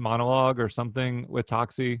had this monologue or something with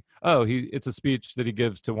Toxie. It's a speech that he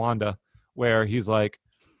gives to Wanda where he's like,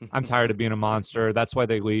 I'm tired of being a monster. That's why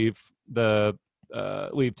they leave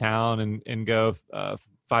town and go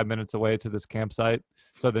 5 minutes away to this campsite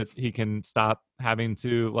so that he can stop having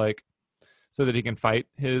to so that he can fight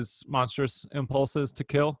his monstrous impulses to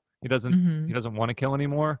kill. He doesn't want to kill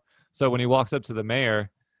anymore. So when he walks up to the mayor,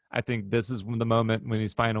 I think this is the moment when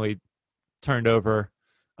he's finally turned over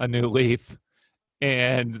a new leaf.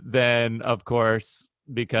 And then, of course,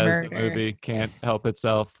 because the movie can't help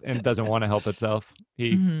itself and doesn't want to help itself,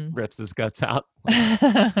 he rips his guts out.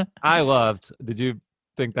 I loved. Did you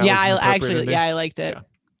think that was an appropriate ending? I liked it.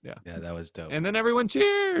 Yeah, that was dope. And then everyone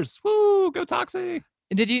cheers. Woo, go Toxie.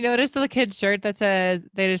 Did you notice the kid's shirt that says,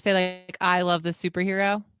 they just say like, I love the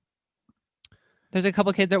superhero? There's a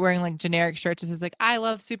couple kids that are wearing like generic shirts that says like, I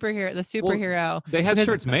love the superhero. Well, they had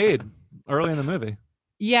shirts made early in the movie.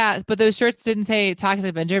 Yeah, but those shirts didn't say Toxic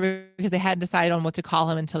Avenger because they hadn't decided on what to call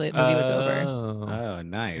him until the movie was over. Oh,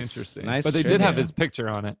 nice. Interesting. Nice. But they did have his picture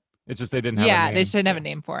on it. It's just they didn't have a name. They shouldn't have a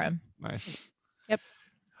name for him. Nice. Yep.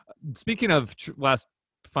 Speaking of last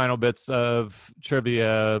final bits of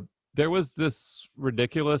trivia, there was this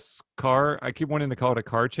ridiculous car. I keep wanting to call it a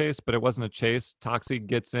car chase, but it wasn't a chase. Toxie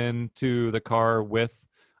gets into the car with,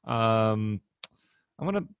 I'm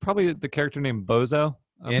gonna probably the character named Bozo.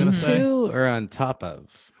 Into or on top of?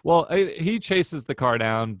 Well, he chases the car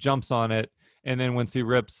down, jumps on it, and then once he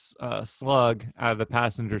rips Slug out of the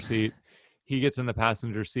passenger seat, he gets in the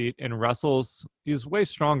passenger seat and wrestles. He's way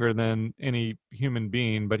stronger than any human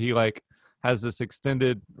being, but he has this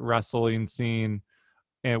extended wrestling scene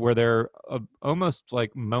and where they're almost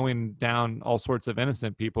like mowing down all sorts of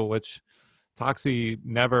innocent people, which Toxie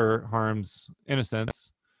never harms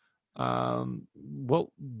innocents.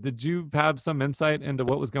 Did you have some insight into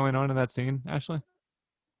what was going on in that scene, Ashley?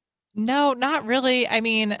 No, not really. I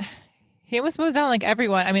mean, he almost mows down like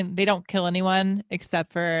everyone. I mean, they don't kill anyone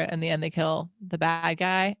except for in the end they kill the bad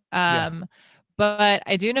guy. But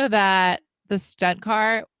I do know that the stunt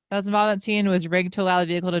car that was involved in that scene was rigged to allow the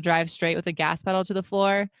vehicle to drive straight with the gas pedal to the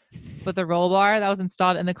floor. But the roll bar that was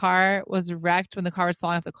installed in the car was wrecked when the car was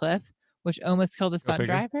falling off the cliff, which almost killed the stunt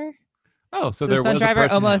figure. driver. Oh, so the there stunt was a driver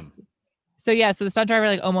person. almost. So yeah, so the stunt driver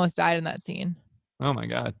like almost died in that scene. Oh my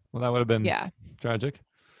God. Well, that would have been Yeah. tragic.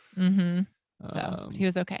 Mm-hmm. So he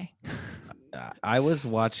was okay. I was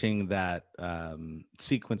watching that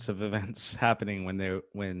sequence of events happening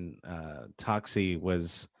when Toxie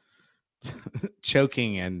was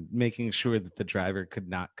choking and making sure that the driver could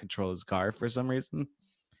not control his car for some reason.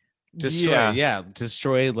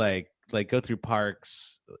 Destroy like go through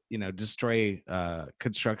parks, destroy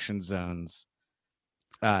construction zones.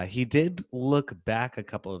 He did look back a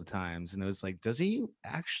couple of times and it was like, does he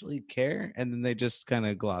actually care? And then they just kind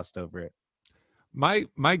of glossed over it.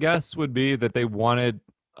 My guess would be that they wanted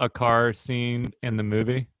a car scene in the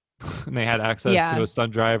movie and they had access to a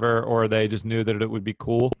stunt driver, or they just knew that it would be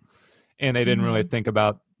cool and they didn't really think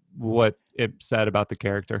about what it said about the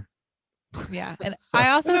character. Yeah. And So, I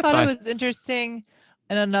also that's thought fine. it was interesting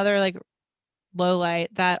and another like low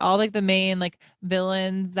light that all like the main like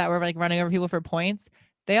villains that were like running over people for points,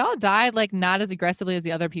 they all died like not as aggressively as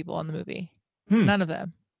the other people in the movie. None of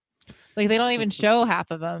them. Like they don't even show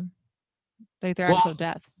half of them. Like their actual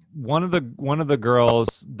deaths. One of the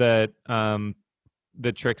girls that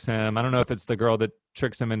that tricks him, I don't know if it's the girl that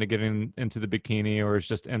tricks him into getting into the bikini or is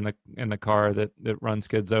just in the car that runs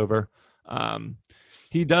kids over.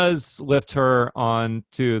 He does lift her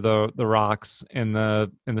onto the rocks in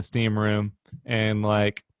the steam room and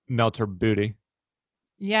like melt her booty.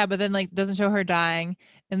 Yeah, but then like doesn't show her dying.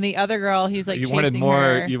 And the other girl, he's like you chasing wanted more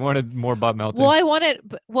her. You wanted more butt melting.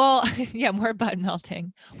 Well, yeah, more butt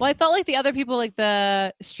melting. Well, I felt like the other people, like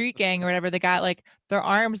the street gang or whatever, they got like their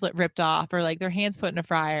arms ripped off or like their hands put in a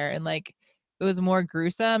fryer, and like it was more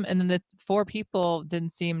gruesome. And then the 4 people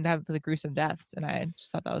didn't seem to have the gruesome deaths, and I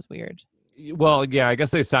just thought that was weird. Well, yeah, I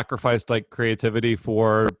guess they sacrificed like creativity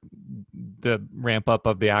for the ramp up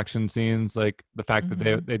of the action scenes, like the fact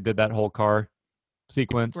that they did that whole car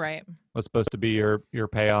sequence Right. was supposed to be your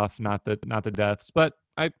payoff, not the deaths. But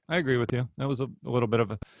I agree with you. That was a little bit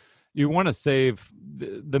of a, you want to save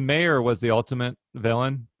the mayor was the ultimate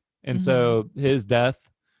villain, and so his death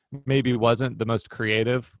maybe wasn't the most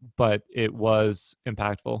creative, but it was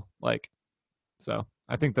impactful. Like, so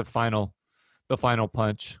I think the final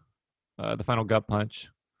punch, the final gut punch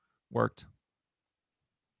worked.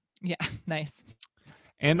 Yeah, nice.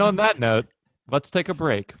 And on that note, let's take a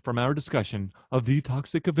break from our discussion of the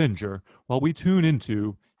Toxic Avenger while we tune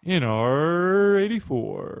into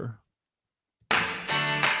NR84.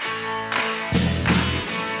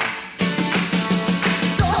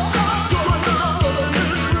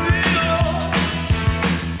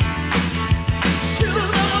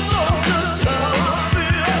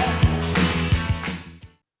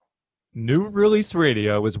 New Release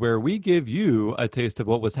Radio is where we give you a taste of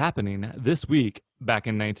what was happening this week back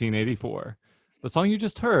in 1984. The song you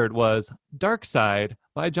just heard was Dark Side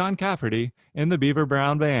by John Cafferty and the Beaver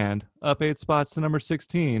Brown Band, up 8 spots to number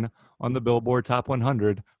 16 on the Billboard Top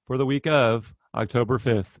 100 for the week of October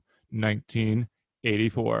 5th,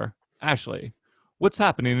 1984. Ashley, what's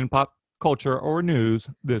happening in pop culture or news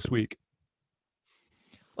this week?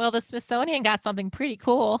 Well, the Smithsonian got something pretty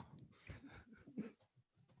cool.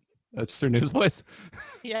 That's your news voice.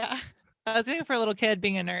 Yeah. I was waiting for a little kid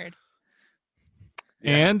being a nerd.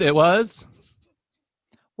 And it was?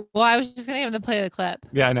 Well, I was just going to give them to play the clip.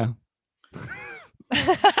 Yeah, I know.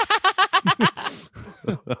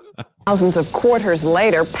 Thousands of quarters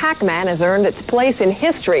later, Pac-Man has earned its place in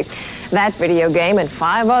history. That video game and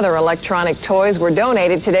 5 other electronic toys were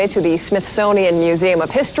donated today to the Smithsonian Museum of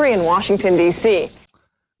History in Washington, D.C.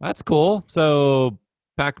 That's cool. So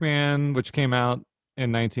Pac-Man, which came out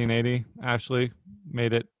in 1980, Ashley,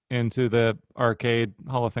 made it into the Arcade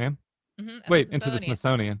Hall of Fame. Wait, into the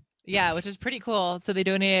Smithsonian. Yeah, which is pretty cool. So they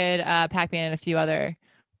donated Pac-Man and a few other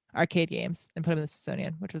arcade games and put them in the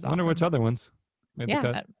Smithsonian, which was I awesome. wonder which other ones made the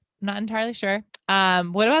cut. I'm not entirely sure.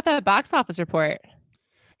 What about the box office report?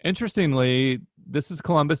 Interestingly, this is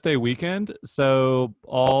Columbus Day weekend, so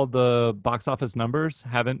all the box office numbers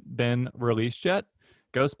haven't been released yet.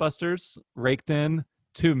 Ghostbusters raked in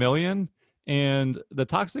 2 million, and the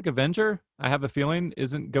Toxic Avenger, I have a feeling,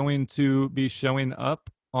 isn't going to be showing up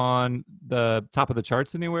on the top of the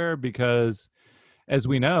charts anywhere because, as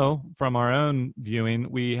we know from our own viewing,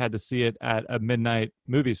 we had to see it at a midnight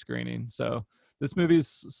movie screening. So this movie's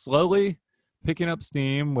slowly picking up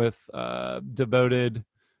steam with devoted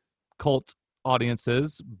cult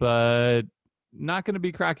audiences, but not going to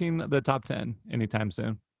be cracking the top 10 anytime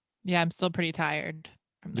soon. Yeah, I'm still pretty tired.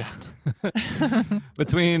 from Yeah. that.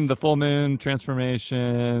 Between the full moon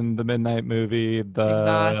transformation, the midnight movie,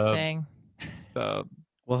 Exhausting. the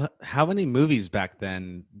Well, how many movies back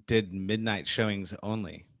then did midnight showings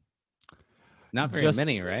only? Not very Just-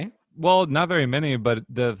 many, right? well, not very many, but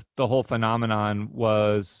the whole phenomenon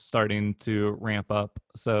was starting to ramp up.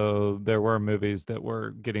 So there were movies that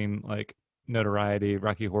were getting like notoriety,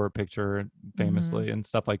 Rocky Horror Picture famously, and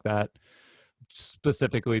stuff like that.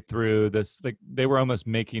 Specifically through this, like they were almost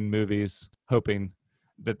making movies hoping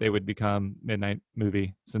that they would become midnight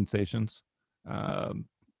movie sensations,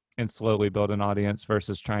 and slowly build an audience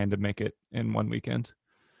versus trying to make it in one weekend.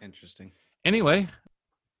 Interesting. Anyway,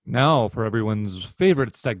 now for everyone's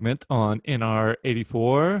favorite segment on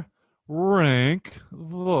NR84, Rank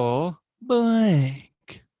the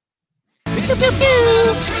Blank.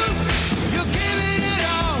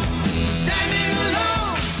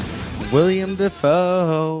 William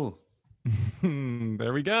Defoe.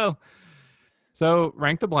 There we go. So,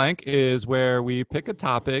 Rank the Blank is where we pick a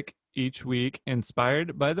topic each week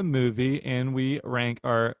inspired by the movie and we rank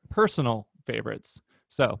our personal favorites.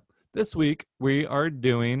 So, this week we are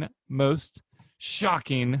doing most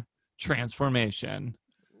shocking transformation.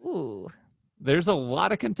 Ooh. There's a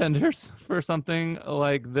lot of contenders for something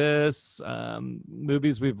like this.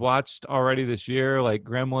 Movies we've watched already this year, like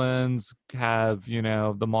Gremlins, have,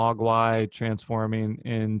 the Mogwai transforming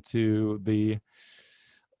into the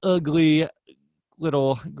ugly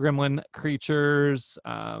little gremlin creatures.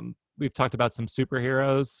 We've talked about some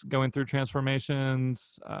superheroes going through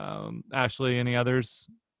transformations. Ashley, any others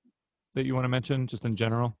that you want to mention just in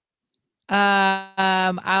general?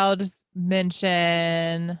 I'll just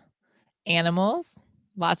mention animals,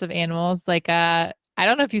 lots of animals. Like, I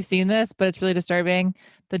don't know if you've seen this, but it's really disturbing.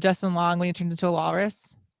 The Justin Long when he turns into a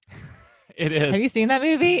walrus. It is. Have you seen that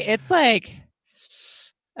movie? It's like,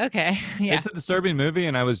 okay, yeah. It's a disturbing movie,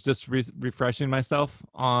 and I was just refreshing myself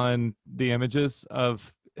on the images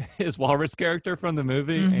of his walrus character from the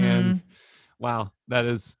movie, and wow, that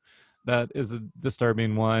is a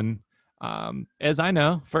disturbing one. As I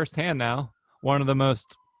know firsthand now, one of the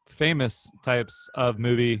most famous types of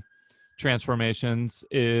movie transformations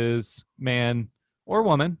is man or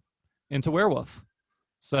woman into werewolf.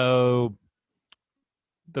 So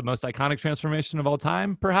the most iconic transformation of all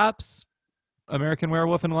time, perhaps American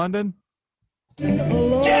Werewolf in London.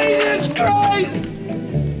 Jesus Christ!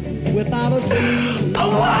 Without a dream.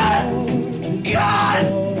 Oh,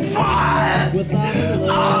 God! Fire! Without a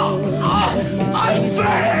love, I'm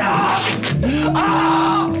burning up!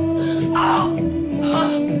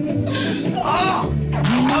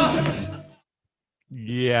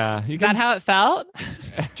 Yeah. Is that how it felt,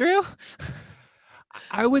 Drew?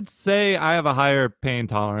 I would say I have a higher pain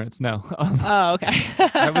tolerance. No. Oh, okay.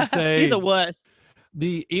 I would say he's a wuss.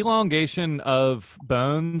 the elongation of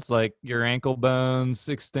bones, like your ankle bones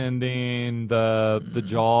extending, the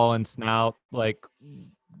jaw and snout, like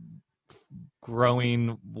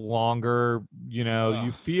growing longer,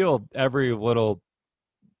 you feel every little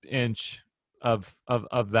inch of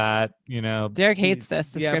that, Derek hates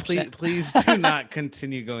this Yeah, description. please do not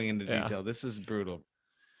continue going into Yeah. detail. This is brutal.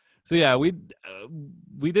 So yeah, we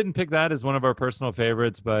didn't pick that as one of our personal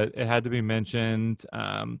favorites, but it had to be mentioned.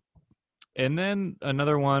 And then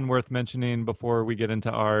another one worth mentioning before we get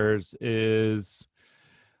into ours is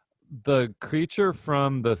the creature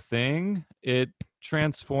from The Thing. It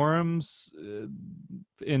transforms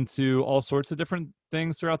into all sorts of different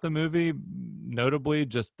things throughout the movie, notably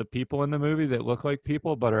just the people in the movie that look like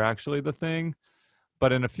people but are actually the Thing.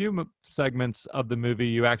 But in a few segments of the movie,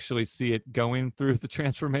 you actually see it going through the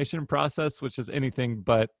transformation process, which is anything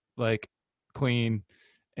but like clean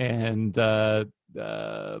and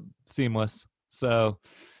seamless. So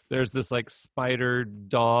there's this like spider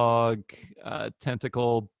dog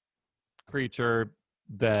tentacle creature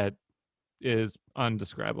that is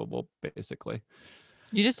undescribable, basically.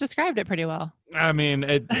 You just described it pretty well. I mean,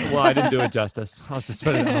 I didn't do it justice. I'll just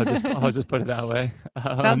put it that way.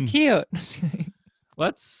 Sounds cute.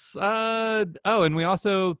 Let's and we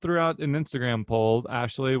also threw out an Instagram poll.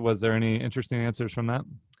 Ashley, was there any interesting answers from that?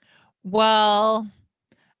 Well,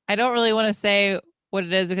 I don't really want to say what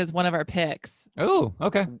it is because one of our picks. Oh,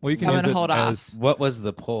 okay. Well, you So can I'm use gonna it hold off. as What was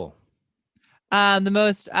the poll? The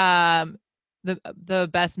most the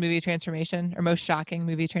best movie transformation or most shocking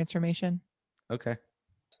movie transformation. Okay.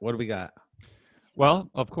 What do we got? well,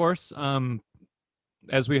 of course.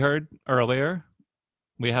 As we heard earlier,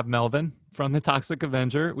 we have Melvin from the Toxic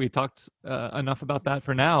Avenger. We talked enough about that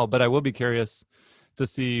for now, but I will be curious to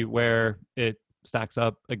see where it stacks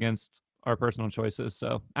up against our personal choices.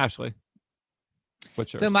 So, Ashley,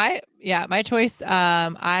 What's yours? So my choice, I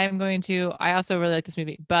also really like this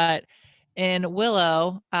movie, but in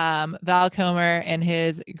Willow, Val Kilmer and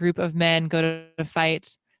his group of men go to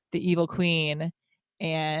fight the evil queen,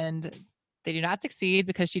 and they do not succeed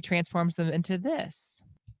because she transforms them into this.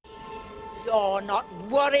 You're not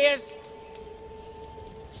warriors.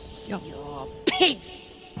 You're pigs.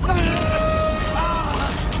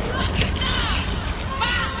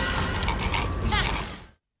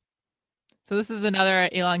 So this is another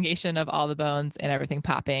elongation of all the bones and everything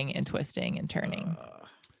popping and twisting and turning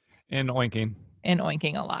And oinking. and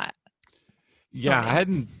oinking a lot. Yeah, Sorry. I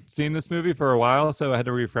hadn't seen this movie for a while, so I had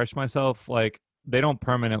to refresh myself. Like, they don't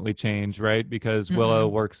permanently change, right? Because Willow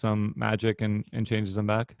works some magic and changes them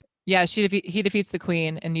back. Yeah, he defeats the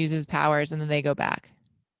queen and uses powers, and then they go back.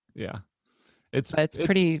 Yeah. But it's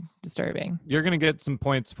pretty disturbing. You're going to get some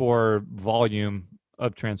points for volume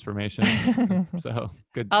of transformation. So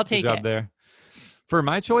good, I'll good take job it. there. For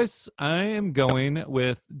my choice, I am going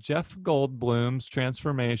with Jeff Goldblum's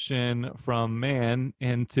transformation from man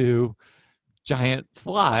into giant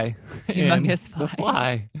fly. in Humongous The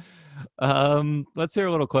Fly. Let's hear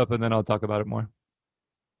a little clip and then I'll talk about it more.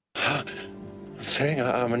 I'm saying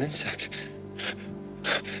I'm an insect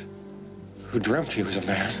who dreamt he was a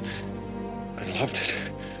man and loved it.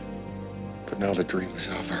 But now the dream is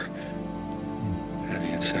over and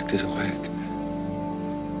the insect is awake.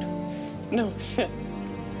 No, sir.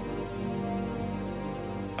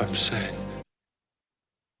 I'm saying.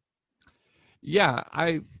 Yeah,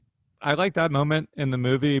 I like that moment in the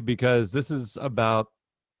movie because this is about,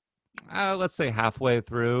 let's say, halfway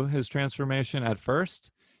through his transformation. At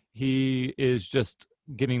first, he is just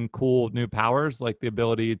getting cool new powers, like the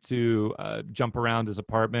ability to jump around his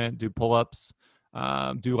apartment, do pull-ups,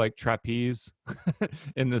 do like trapeze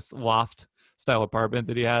in this loft style apartment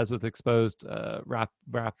that he has with exposed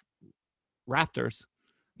rafters.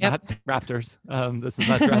 Yep. Not rafters. This is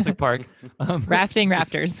not Jurassic Park. Rafting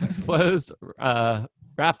rafters. Exposed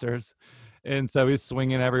rafters. And so he's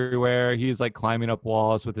swinging everywhere. He's like climbing up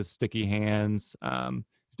walls with his sticky hands.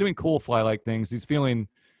 He's doing cool fly-like things. He's feeling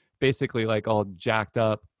basically like all jacked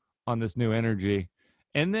up on this new energy.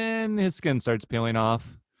 And then his skin starts peeling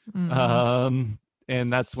off. Mhm.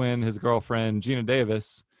 And that's when his girlfriend, Gina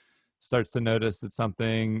Davis, starts to notice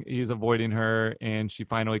that he's avoiding her, and she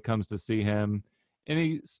finally comes to see him. And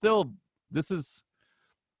he still, this is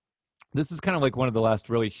kind of like one of the last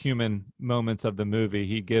really human moments of the movie.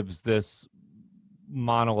 He gives this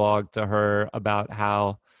monologue to her about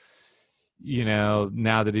how,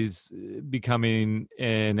 now that he's becoming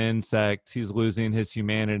an insect, he's losing his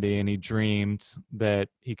humanity, and he dreamed that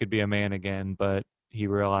he could be a man again, but he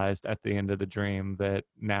realized at the end of the dream that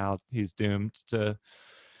now he's doomed to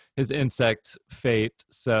his insect fate.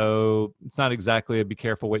 So it's not exactly a be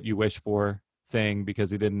careful what you wish for thing,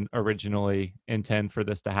 because he didn't originally intend for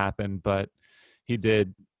this to happen, but he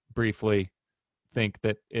did briefly think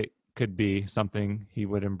that it could be something he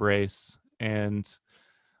would embrace. And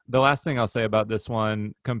the last thing I'll say about this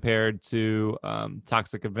one compared to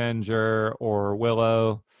Toxic Avenger or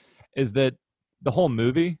Willow is that the whole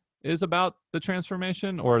movie is about the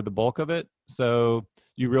transformation, or the bulk of it. So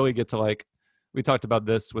you really get to, we talked about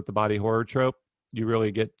this with the body horror trope, you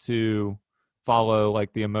really get to follow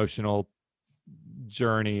like the emotional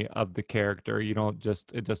journey of the character.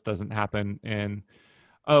 It just doesn't happen in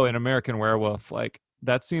American Werewolf. Like,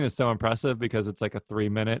 that scene is so impressive because it's like a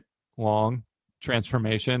 3-minute long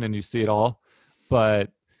transformation and you see it all.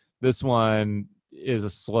 But this one is a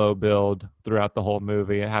slow build throughout the whole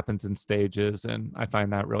movie. It happens in stages, and I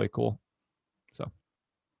find that really cool. So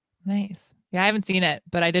Nice. Yeah, I haven't seen it,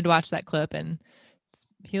 but I did watch that clip, and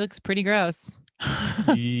he looks pretty gross.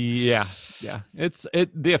 yeah.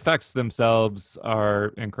 The effects themselves are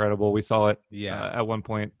incredible. We saw it at one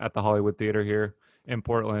point at the Hollywood Theater here in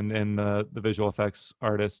Portland, and the visual effects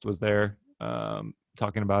artist was there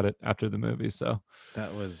talking about it after the movie. So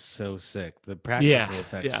that was so sick. The practical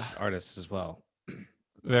effects artist as well.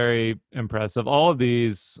 Very impressive. All of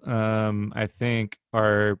these, I think,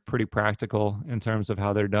 are pretty practical in terms of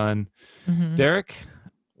how they're done. Mhm. Derek,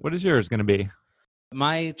 what is yours going to be?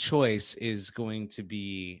 My choice is going to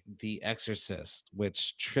be The Exorcist,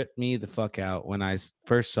 which tripped me the fuck out when I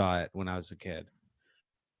first saw it when I was a kid.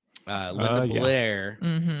 Linda Blair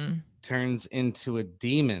turns into a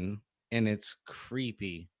demon, and it's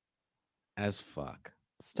creepy as fuck.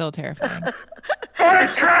 Still terrifying. I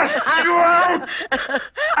cast you out!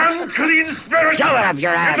 Unclean spirit! Shove it up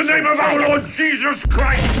your ass. In the name of our Lord Jesus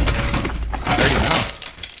Christ!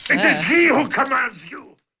 It is he who commands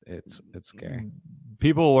you! It's scary.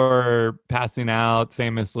 People were passing out,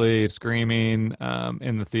 famously screaming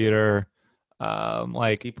in the theater.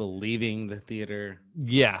 Like, People leaving the theater.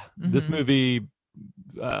 yeah, this Mhm. movie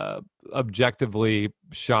objectively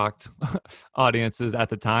shocked audiences at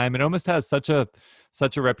the time. It almost has such a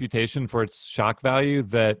reputation for its shock value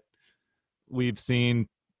that we've seen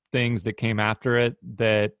things that came after it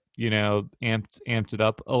that, you know, amped it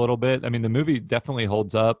up a little bit. I mean, the movie definitely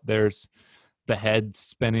holds up. There's the head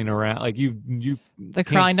spinning around, like you The can't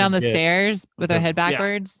crawling down the forget stairs with their The- head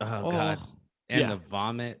backwards. Oh God. And Yeah. the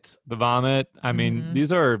vomit. the vomit. I mean, Mhm.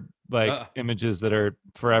 these are like Ugh. images that are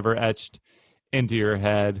forever etched into your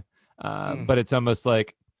head. But it's almost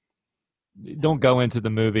like, don't go into the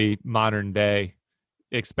movie modern day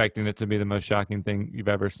expecting it to be the most shocking thing you've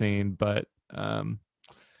ever seen. But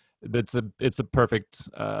it's a perfect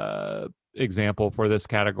example for this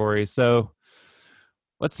category. So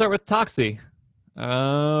let's start with Toxie.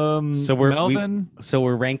 So Melvin.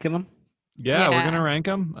 we're ranking them. Yeah, we're Yeah. gonna rank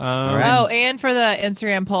them. right. Oh, and for the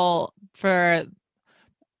Instagram poll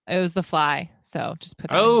it was The Fly. So just put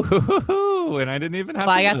that in. And I didn't even have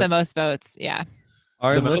Fly to got the most votes. Yeah.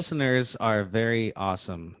 Our the most- listeners are very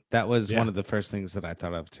awesome. That was Yeah. one of the first things that I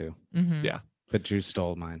thought of too. Mhm. Yeah. But Drew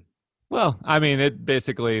stole mine. Well, I mean, it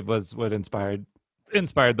basically was what inspired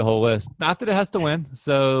the whole list. Not that it has to win.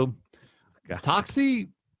 So, God. Toxie,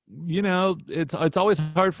 you know, it's always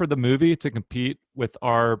hard for the movie to compete with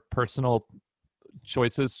our personal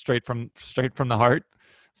choices straight from the heart.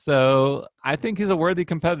 So, I think he's a worthy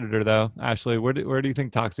competitor, though. Ashley, where do you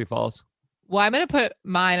think Toxie falls? Well, I'm going to put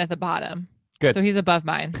mine at the bottom. Good. So he's above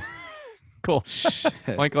mine. Cool. Shit.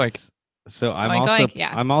 Oink, oink. So I'm Oink, also oink,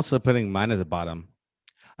 yeah. I'm also putting mine at the bottom.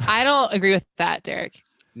 I don't agree with that, Derek.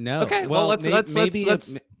 No. Okay, well, let's- maybe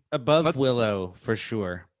let's- above let's- Willow for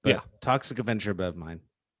sure. But Yeah. Toxic Avenger above mine.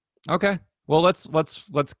 Okay. Well, let's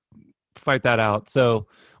fight that out. So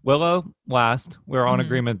Willow last. We're on Mhm.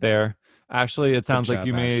 agreement there. Ashley, it sounds like job,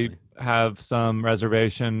 you may Ashley. have some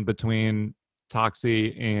reservation between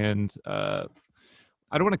Toxie and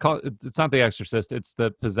I don't want to call it. It's not the Exorcist. It's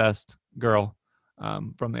the possessed girl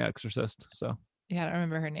from the Exorcist. So Yeah, I don't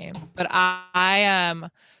remember her name, but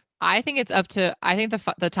I think it's up to. I think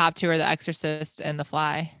the top two are The Exorcist and The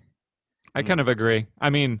Fly. I kind of agree. I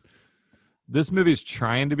mean, this movie's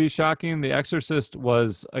trying to be shocking. The Exorcist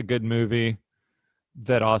was a good movie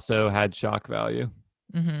that also had shock value.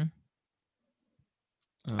 Hmm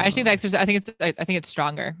I just think The Exorcist. I think it's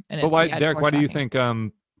stronger. And But it's, why, yeah, Derek? more Why do you shocking.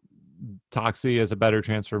 think Toxie is a better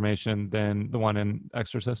transformation than the one in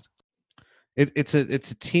Exorcist? It's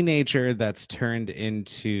a teenager that's turned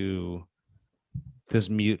into this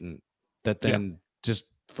mutant that Yeah. then just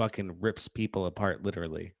fucking rips people apart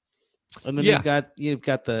literally. And then Yeah. you've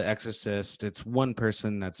got the Exorcist. It's one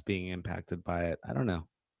person that's being impacted by it. I don't know.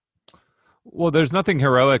 Well, there's nothing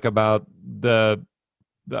heroic about the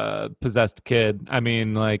possessed kid. I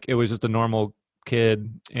mean, like, it was just a normal kid,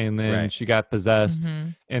 and then Right. she got possessed,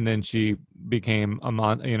 Mhm. and then she became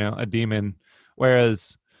a demon.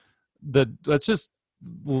 Whereas let's just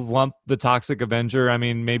lump the Toxic Avenger. I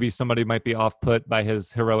mean, maybe somebody might be off put by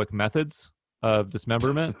his heroic methods of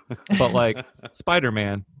dismemberment, but like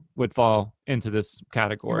Spider-Man would fall into this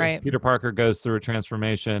category. Right. Peter Parker goes through a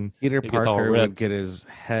transformation. Peter He gets all Parker would ripped. get his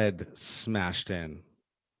head smashed in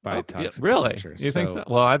by Oh, yeah, Toxic really? Avenger. You think so? So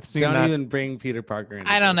Well, I've seen don't that. even bring Peter Parker in.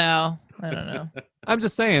 I don't know. I don't know. I'm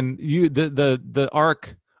just saying, the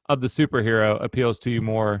arc of the superhero appeals to you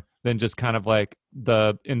more than just kind of like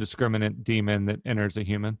the indiscriminate demon that enters a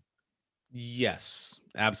human. Yes,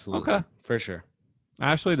 absolutely. Okay. For sure.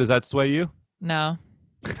 Ashley, does that sway you? No.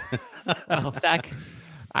 I'm stuck.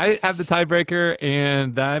 I have the tiebreaker,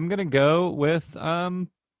 and I'm gonna go with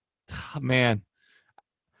man.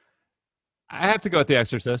 I have to go with The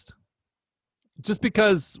Exorcist, just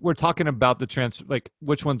because we're talking about the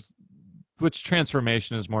which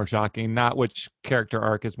transformation is more shocking, not which character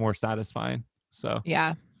arc is more satisfying. So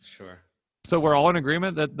Yeah. Sure. we're all in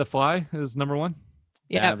agreement that The Fly is number one.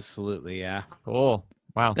 Yeah. Absolutely. Yeah. Cool.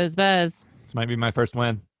 Wow. Buzz buzz. This might be my first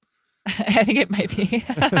win. I think it might be.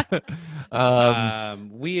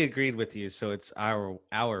 We agreed with you, so it's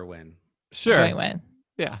our win. Sure. Joint win.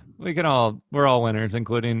 Yeah, we're all winners,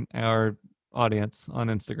 including our audience on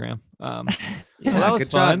Instagram. Well, that was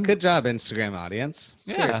good fun. job. Good job, Instagram audience.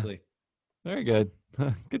 Yeah. Seriously. Very good.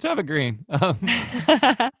 Good job agreeing.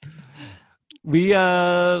 We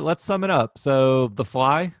let's sum it up. So The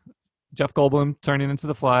Fly, Jeff Goldblum turning into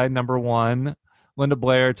The Fly, number one. Linda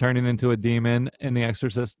Blair turning into a demon in The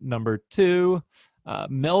Exorcist, number two.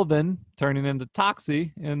 Melvin turning into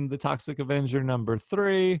Toxie in The Toxic Avenger, number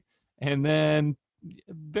three. And then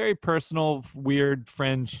very personal, weird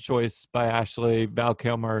fringe choice by Ashley, Val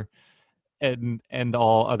Kilmer, and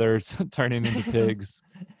all others turning into pigs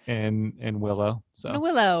in Willow. And So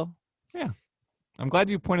Willow. I'm glad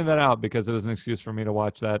you pointed that out because it was an excuse for me to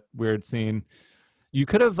watch that weird scene. You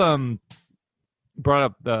could have brought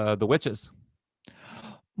up the witches.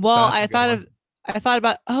 Well, That's a good one. I thought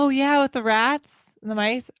about, oh yeah, with the rats and the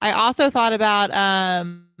mice. I also thought about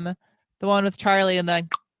the one with Charlie and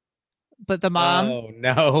but the mom. Oh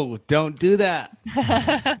no, don't do that.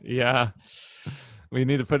 Yeah, we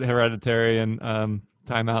need to put Hereditary in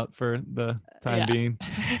timeout for the time Yeah. being.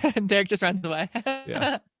 Derek just runs away.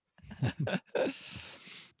 Yeah.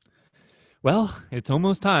 Well, it's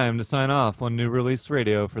almost time to sign off on New Release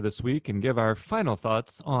Radio for this week and give our final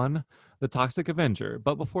thoughts on The Toxic Avenger.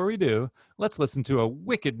 But before we do, let's listen to a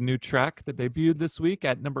wicked new track that debuted this week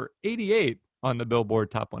at number 88 on the Billboard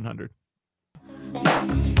Top 100.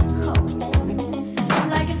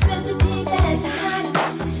 Like a centipede that's hot,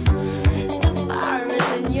 the fire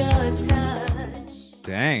is in your touch.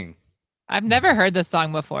 Dang. I've never heard this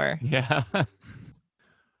song before. Yeah.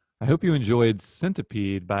 I hope you enjoyed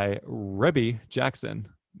Centipede by Rebby Jackson.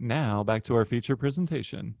 Now back to our feature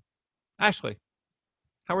presentation. Ashley,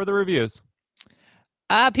 how were the reviews?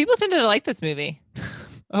 People tended to like this movie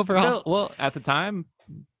overall. Well, at the time,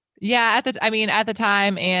 Yeah, at the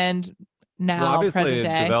time and now, well, obviously present it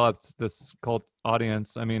day. developed this cult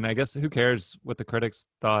audience. I mean, I guess who cares what the critics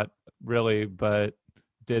thought, really? But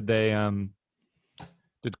did they?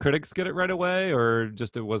 Did critics get it right away, or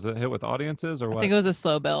just it was a hit with audiences, or what? I think it was a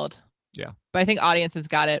slow build. Yeah. But I think audiences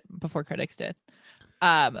got it before critics did.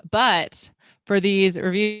 But for these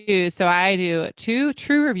reviews, so I do 2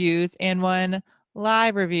 true reviews and 1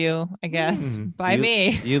 live review, I guess, by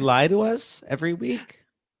me You lie to us every week.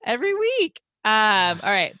 every week. All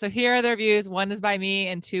right. So here are the reviews. 1 is by me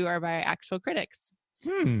and 2 are by actual critics.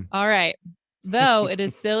 All right. Though it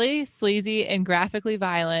is silly, sleazy, and graphically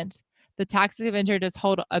violent, The Toxic Avenger does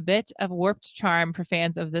hold a bit of warped charm for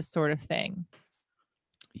fans of this sort of thing.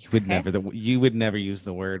 You would never use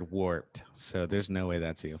the word warped. So there's no way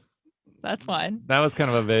that's you. That's one. That was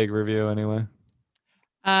kind of a vague review, anyway.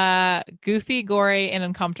 Goofy, gory, and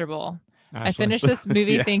uncomfortable. I Ashley. finished this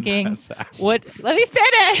movie Yeah, thinking, that's Ashley. what? Let me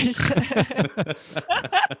finish.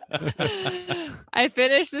 I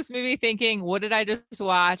finished this movie thinking, what did I just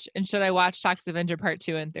watch? And should I watch Toxic Avenger Part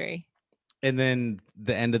 2 and 3? And then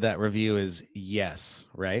the end of that review is yes,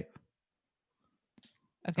 right?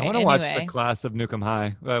 Okay. I want to watch anyway. the Class of Nukem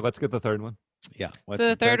High. Let's get the third one. Yeah. What's So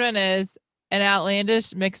the third one is an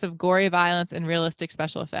outlandish mix of gory violence and realistic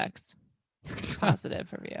special effects. Positive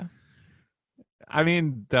review. I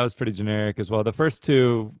mean, that was pretty generic as well. The first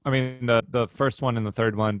two, I mean, the first one and the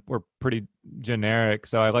third one were pretty generic.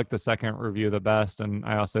 So I like the second review the best. And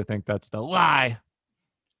I also think that's the lie.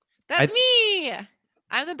 That's me.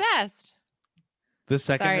 I'm the best. The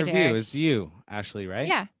second Sorry, review Derek. is you, Ashley, right?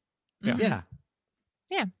 Yeah. Yeah. Yeah.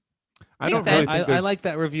 Yeah. I don't Makes really sense. think I there's- like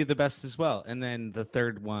that review the best as well. And then the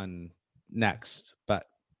third one next. But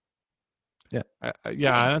yeah, Thanks.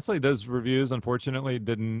 honestly, those reviews unfortunately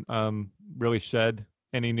didn't really shed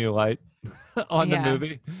any new light on Yeah. the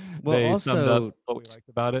movie. Well, They summed also, up what we liked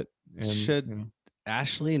about it. And, should you know,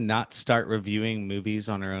 Ashley not start reviewing movies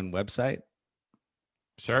on her own website?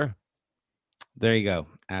 sure. There you go,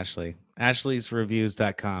 Ashley.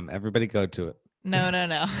 Ashley'sReviews.com. Everybody go to it.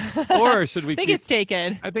 No. Or should we I think keep- it's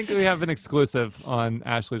taken. I think we have an exclusive on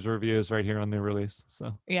Ashley's reviews right here on the release.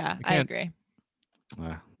 So Yeah, we I can't- agree.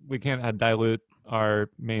 we can't dilute our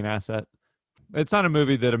main asset. It's not a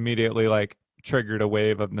movie that immediately like triggered a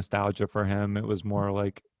wave of nostalgia for him. It was more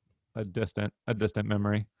like a distant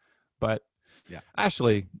memory. But Yeah.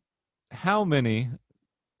 Ashley, how many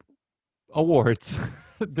awards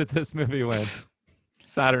did this movie win?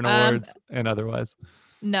 Saturn Awards and otherwise.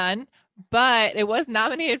 None, but it was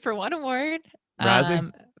nominated for 1 award.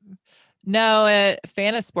 Razzie? No,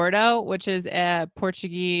 Fanasporto, which is a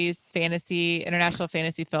Portuguese international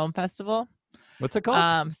fantasy film festival. What's it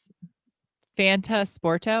called?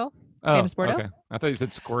 Fantasporto. Oh, Fanasporto? okay. I thought you said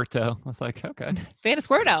Squirto. I was like, okay.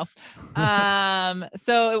 Fanasporto.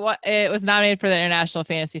 So it was nominated for the International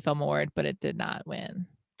Fantasy Film Award, but it did not win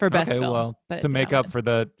for best Okay, film. well, but it to did make not up win. for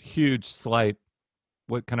the huge slight,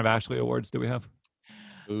 what kind of Ashley Awards do we have?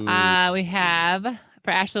 We have for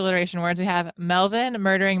Ashley Alliteration Awards, we have Melvin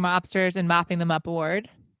murdering mobsters and mopping them up award.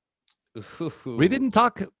 We didn't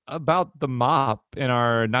talk about the mop in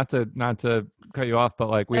our not to cut you off, but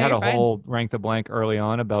like we No, had a you're fine. whole rank the blank early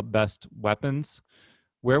on about best weapons.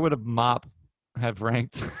 Where would a mop have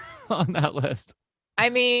ranked on that list? I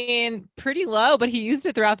mean, pretty low, but he used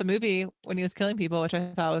it throughout the movie when he was killing people, which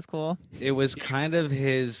I thought was cool. It was kind of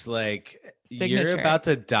his like, Signature. you're about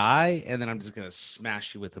to die, and then I'm just gonna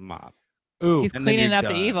smash you with a mop. Ooh, He's and then cleaning you're up the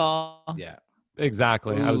done. evil. Yeah.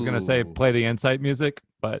 Exactly. I was gonna say Ooh. play the Insight music,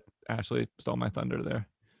 but Ashley stole my thunder there.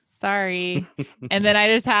 Sorry. And then I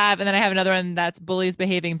have another one that's bullies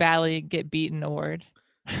behaving badly get beaten award.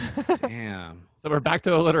 Damn. So we're back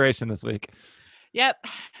to alliteration this week. Yep.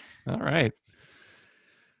 All right.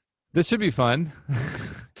 This should be fun.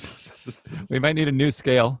 We might need a new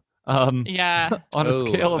scale. Yeah. On a Oh,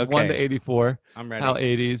 scale of 1 to okay. 84, I'm ready. how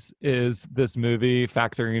 80s is this movie,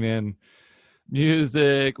 factoring in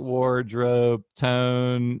music, wardrobe,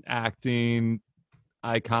 tone, acting,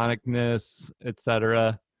 iconicness,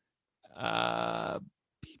 etc.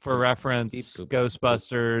 For reference, beep, boop, boop, boop.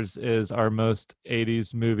 Ghostbusters is our most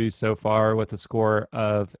 80s movie so far with a score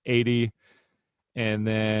of 80. And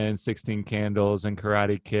then 16 Candles and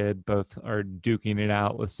Karate Kid both are duking it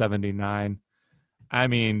out with 79. I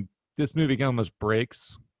mean, this movie almost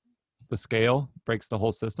breaks the scale, breaks the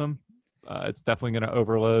whole system. It's definitely going to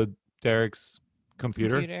overload Derek's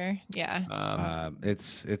computer. Yeah.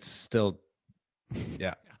 It's still,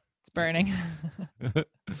 yeah. It's burning.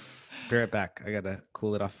 Be right back. I gotta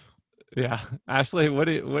cool it off. Yeah, Ashley, what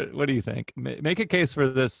do you think? Make a case for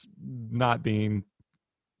this not being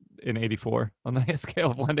an 84 on the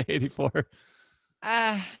scale of 1 to 84.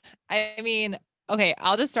 I mean, okay,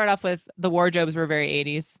 I'll just start off with the wardrobes were very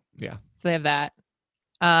 80s. Yeah. So they have that.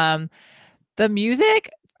 The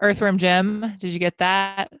music, Earthworm Jim. Did you get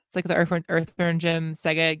that? It's like the Earthworm Jim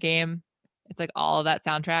Sega game. It's like all of that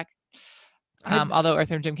soundtrack. Although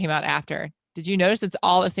Earthworm Jim came out after. Did you notice it's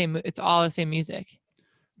all the same? It's all the same music.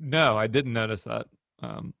 No, I didn't notice that.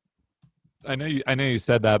 I know you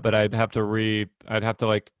said that, but I'd have to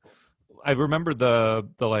like. I remember the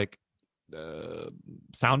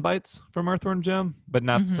sound bites from Earthworm Jim, but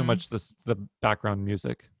not so much the background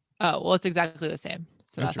music. Oh, well, it's exactly the same.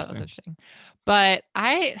 So I thought that was interesting. But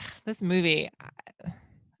this movie,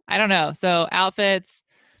 I don't know. So outfits,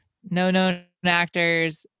 no known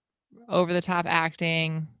actors, over the top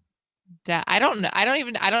acting. I don't know. I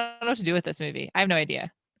don't know what to do with this movie. I have no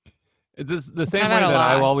idea. It's the same way that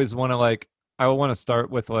I always want to I want to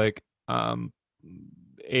start with 80s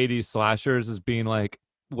slashers as being like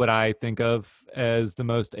what I think of as the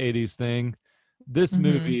most 80s thing. This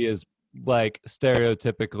movie is like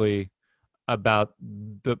stereotypically about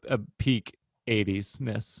the peak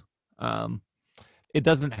 80s-ness. It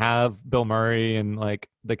doesn't have Bill Murray and like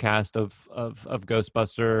the cast of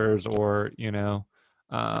Ghostbusters or,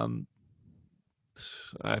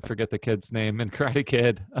 I forget the kid's name in Karate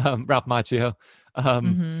Kid, Ralph Macchio.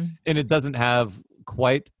 And it doesn't have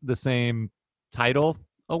quite the same title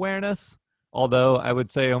awareness, although I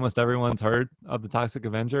would say almost everyone's heard of the Toxic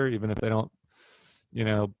Avenger, even if they don't,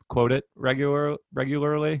 quote it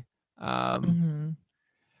regularly.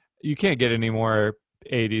 You can't get any more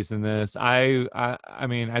 80s than this. I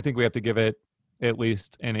mean, I think we have to give it at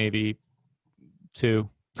least an 82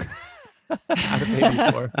 out of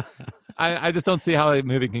 84. I just don't see how a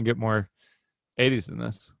movie can get more 80s than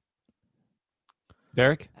this.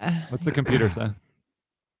 Derek, what's the computer say?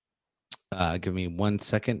 Give me 1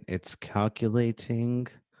 second. It's calculating.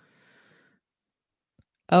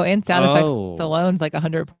 Oh, and sound effects alone's like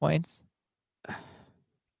 100 points.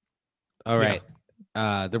 All right.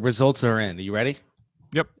 Yeah. The results are in. Are you ready?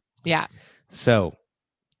 Yep. Yeah. So,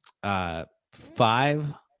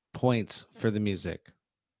 5 points for the music.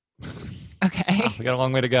 Okay. Wow, we got a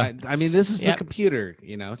long way to go. I mean, this is the computer,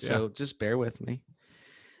 so just bear with me.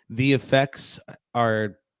 The effects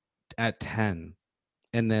are at 10.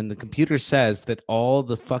 And then the computer says that all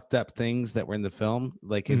the fucked up things that were in the film,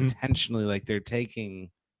 intentionally, like they're taking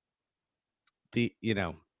the,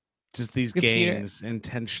 just these games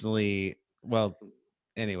intentionally. Well,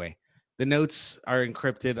 anyway, the notes are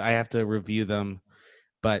encrypted. I have to review them,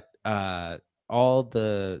 but all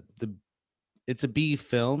the it's a B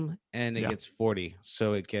film and it gets 40,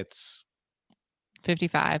 so it gets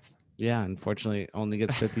 55. Yeah, unfortunately, it only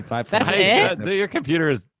gets 55. That's it? Your computer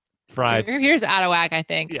is fried. Your computer's out of whack, I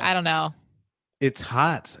think. Yeah. I don't know. It's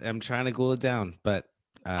hot. I'm trying to cool it down, but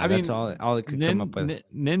that's all it could come up with.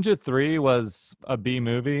 Ninja 3 was a B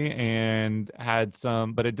movie and had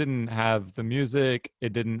some, but it didn't have the music.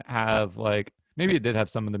 It didn't have maybe it did have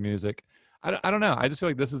some of the music. I don't know. I just feel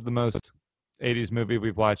like this is the most 80s movie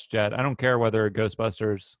we've watched yet. I don't care whether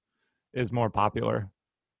Ghostbusters is more popular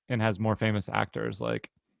and has more famous actors.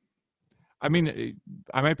 I mean,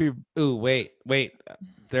 I might be. Ooh, wait.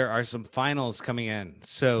 There are some finals coming in.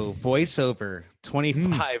 So voiceover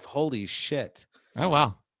 25. Holy shit. Oh,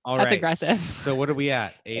 wow. All That's right. aggressive. So what are we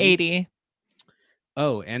at? 80.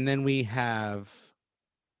 Oh, and then we have.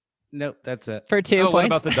 Nope, that's it. For 2 points. What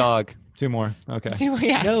about the dog? 2 more. Okay. 2 more,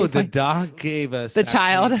 yeah. No, 2 the points. dog gave us the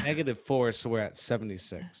child -4, so we're at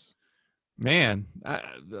 76. Man,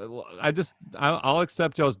 I'll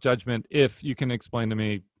accept y'all's judgment if you can explain to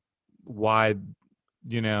me why,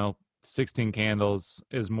 16 Candles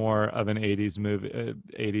is more of an 80s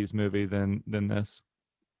movie than this.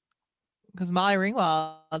 Because Molly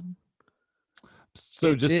Ringwald.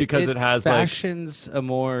 So just because it has fashions a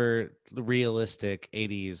more realistic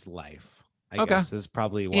 80s life, I guess is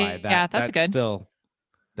probably why that's good.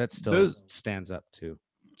 That still stands up to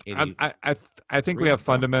 80. I think we have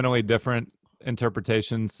fundamentally different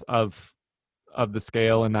interpretations of the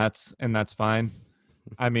scale, and that's fine.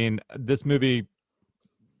 I mean, this movie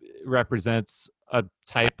represents a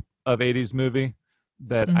type of 80s movie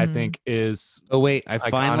that I think is Oh wait, I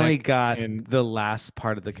finally iconic got and- the last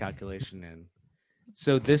part of the calculation in.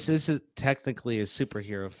 So this is technically a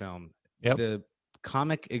superhero film. Yep. The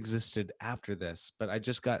comic existed after this, but I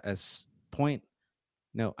just got I just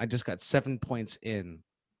got 7 points in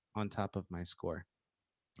on top of my score.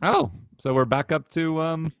 Oh, so we're back up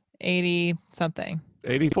to 80 something.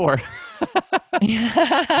 84.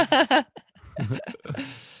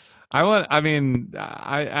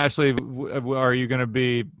 Ashley, are you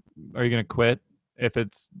gonna quit if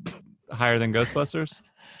it's higher than Ghostbusters?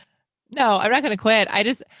 No, I'm not going to quit. I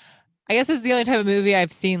guess this is the only type of movie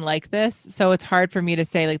I've seen like this. So it's hard for me to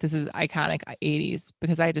say like this is iconic 80s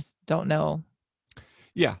because I just don't know.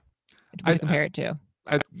 Yeah. What to compare it to.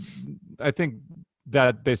 I think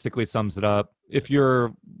that basically sums it up. If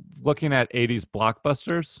you're looking at 80s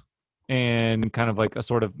blockbusters and kind of like a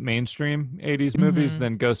sort of mainstream 80s movies,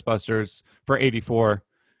 then Ghostbusters for 84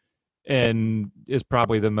 and is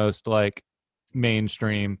probably the most like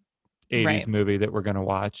mainstream 80s movie that we're going to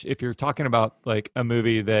watch. If you're talking about like a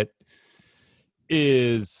movie that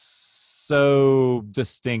is so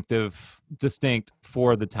distinct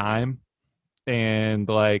for the time and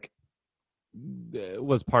like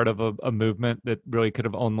was part of a movement that really could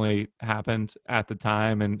have only happened at the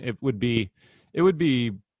time, and it would be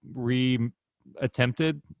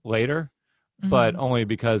attempted later, but only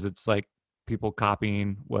because it's like people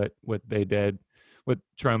copying what they did, what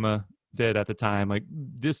Troma did at the time. Like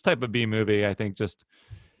this type of B movie, I think just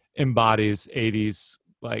embodies 80s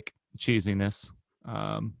like cheesiness.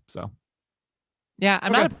 So yeah,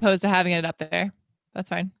 I'm not opposed to having it up there. That's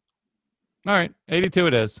fine. All right, 82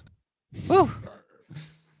 it is. Woo.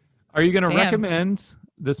 Are you going to recommend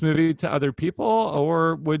this movie to other people,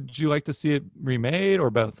 or would you like to see it remade, or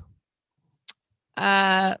both?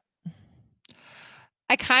 I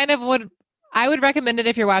kind of would. I would recommend it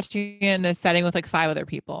if you're watching it in a setting with like 5 other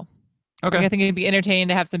people. Okay. Like, I think it'd be entertaining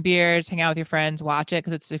to have some beers, hang out with your friends, watch it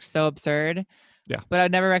because it's just so absurd. Yeah. But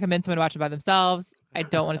I'd never recommend someone watch it by themselves. I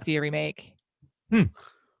don't want to see a remake.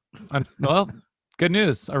 Well, good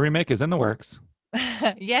news. A remake is in the works.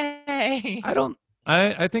 Yay.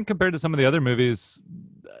 I think compared to some of the other movies,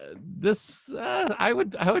 I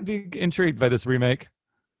would be intrigued by this remake.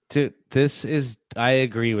 Dude, I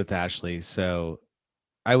agree with Ashley. So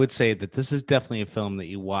I would say that this is definitely a film that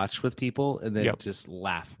you watch with people and then just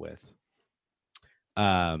laugh with.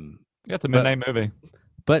 Yeah, it's a midnight movie.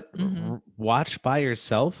 But watch by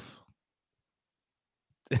yourself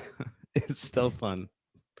is still fun.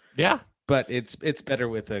 Yeah. But it's better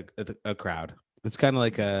with a crowd. It's kind of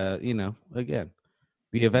like again,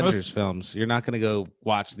 the Avengers films. You're not going to go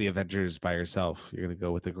watch the Avengers by yourself. You're going to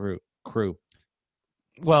go with the crew.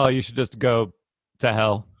 Well, you should just go to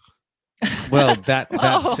hell. Well, that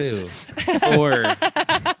too. Or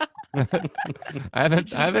I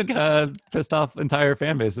haven't pissed off entire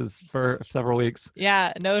fan bases for several weeks.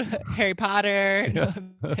 Yeah, no Harry Potter, no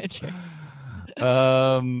Avengers.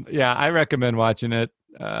 Yeah, I recommend watching it.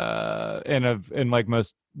 In like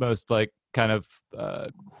most like kind of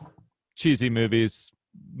cheesy movies,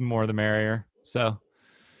 more the merrier. So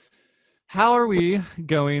how are we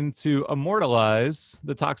going to immortalize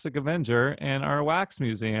the Toxic Avenger in our wax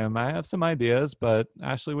museum? I have some ideas, but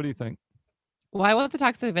Ashley, what do you think? Well, I want the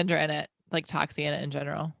Toxic Avenger in it, like Toxie in it in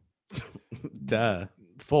general. Duh.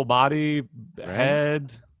 Full body,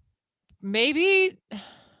 head. Maybe.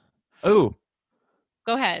 Oh.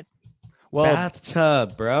 Go ahead. Well,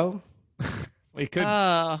 bathtub, bro. We could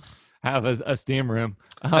have a steam room.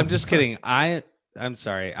 I'm just kidding. I'm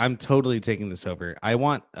sorry. I'm totally taking this over. I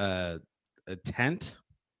want a tent.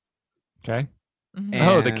 Okay.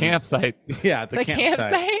 Oh, the campsite. Yeah, the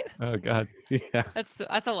campsite. Oh God. Yeah. That's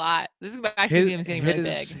a lot. This museum is getting really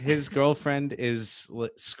big. His girlfriend is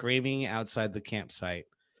screaming outside the campsite.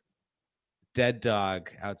 Dead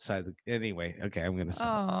dog outside the. Anyway, okay, I'm gonna say.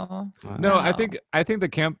 Oh. No, I think the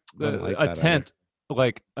camp a tent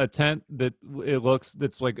like a tent that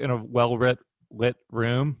that's like in a lit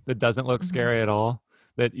room that doesn't look scary at all.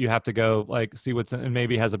 that you have to go like see what's in, and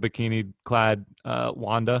maybe has a bikini clad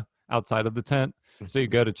Wanda outside of the tent. So you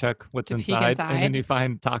go to check what's To peek inside, and then inside. you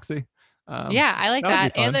find Toxie. Yeah, I like That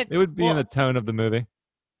would that. be And fun. the It would be in well, the tone of the movie.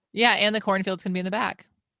 yeah, and the cornfields can be in the back.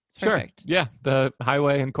 It's perfect. Sure. Yeah, the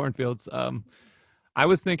highway and cornfields. I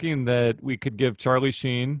was thinking that we could give Charlie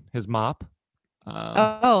Sheen his mop,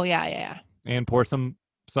 Oh yeah. and pour some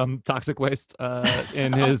toxic waste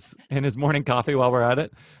in his morning coffee while we're at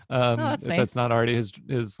it. that's If nice. that's not already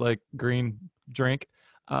his like green drink.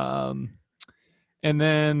 And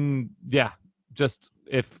then just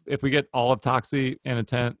if we get all of Toxie in a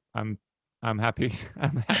tent, I'm happy.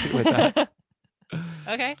 I'm happy with that.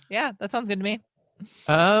 Okay, yeah, that sounds good to me.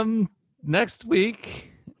 Next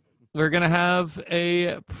week we're gonna have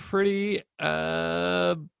a pretty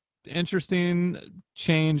interesting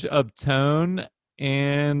change of tone,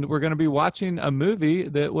 and we're gonna be watching a movie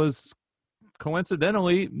that was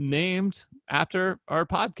coincidentally named after our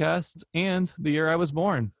podcast and the year I was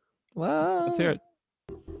born. Whoa. Let's hear it.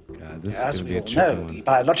 God, this As is going to we be a all tricky know, one. the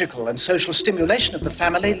biological and social stimulation of the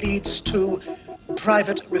family leads to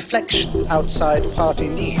private reflection outside party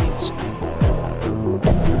needs.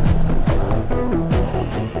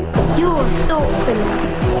 You're so criminal.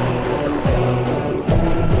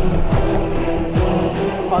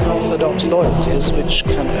 Unorthodox loyalties which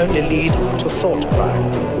can only lead to thought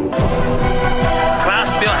crime.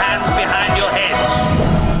 Clasp your hands behind your heads.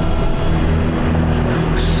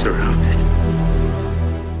 Surrounded.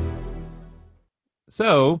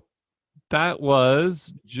 So that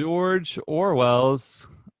was George Orwell's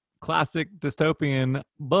classic dystopian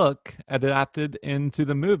book adapted into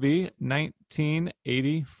the movie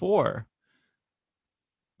 1984.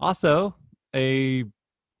 Also, a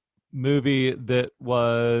movie that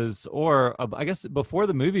was, or I guess before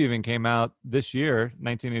the movie even came out this year,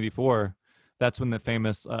 1984, that's when the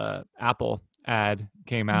famous Apple ad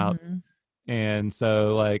came out. And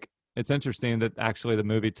so like it's interesting that actually the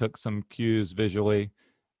movie took some cues visually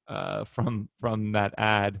from that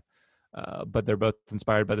ad, but they're both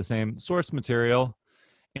inspired by the same source material.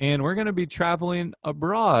 And we're going to be traveling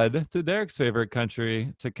abroad to Derek's favorite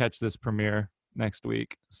country to catch this premiere next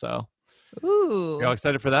week. So Ooh. y'all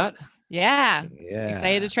excited for that? Yeah. Yeah.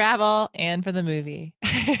 Excited to travel and for the movie.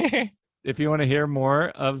 If you want to hear more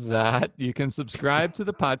of that, you can subscribe to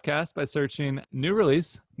the podcast by searching New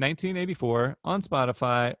Release 1984 on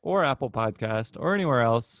Spotify or Apple Podcast or anywhere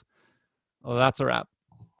else. Well, that's a wrap.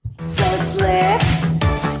 So slick,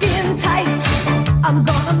 skin tight. I'm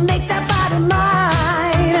gonna make that body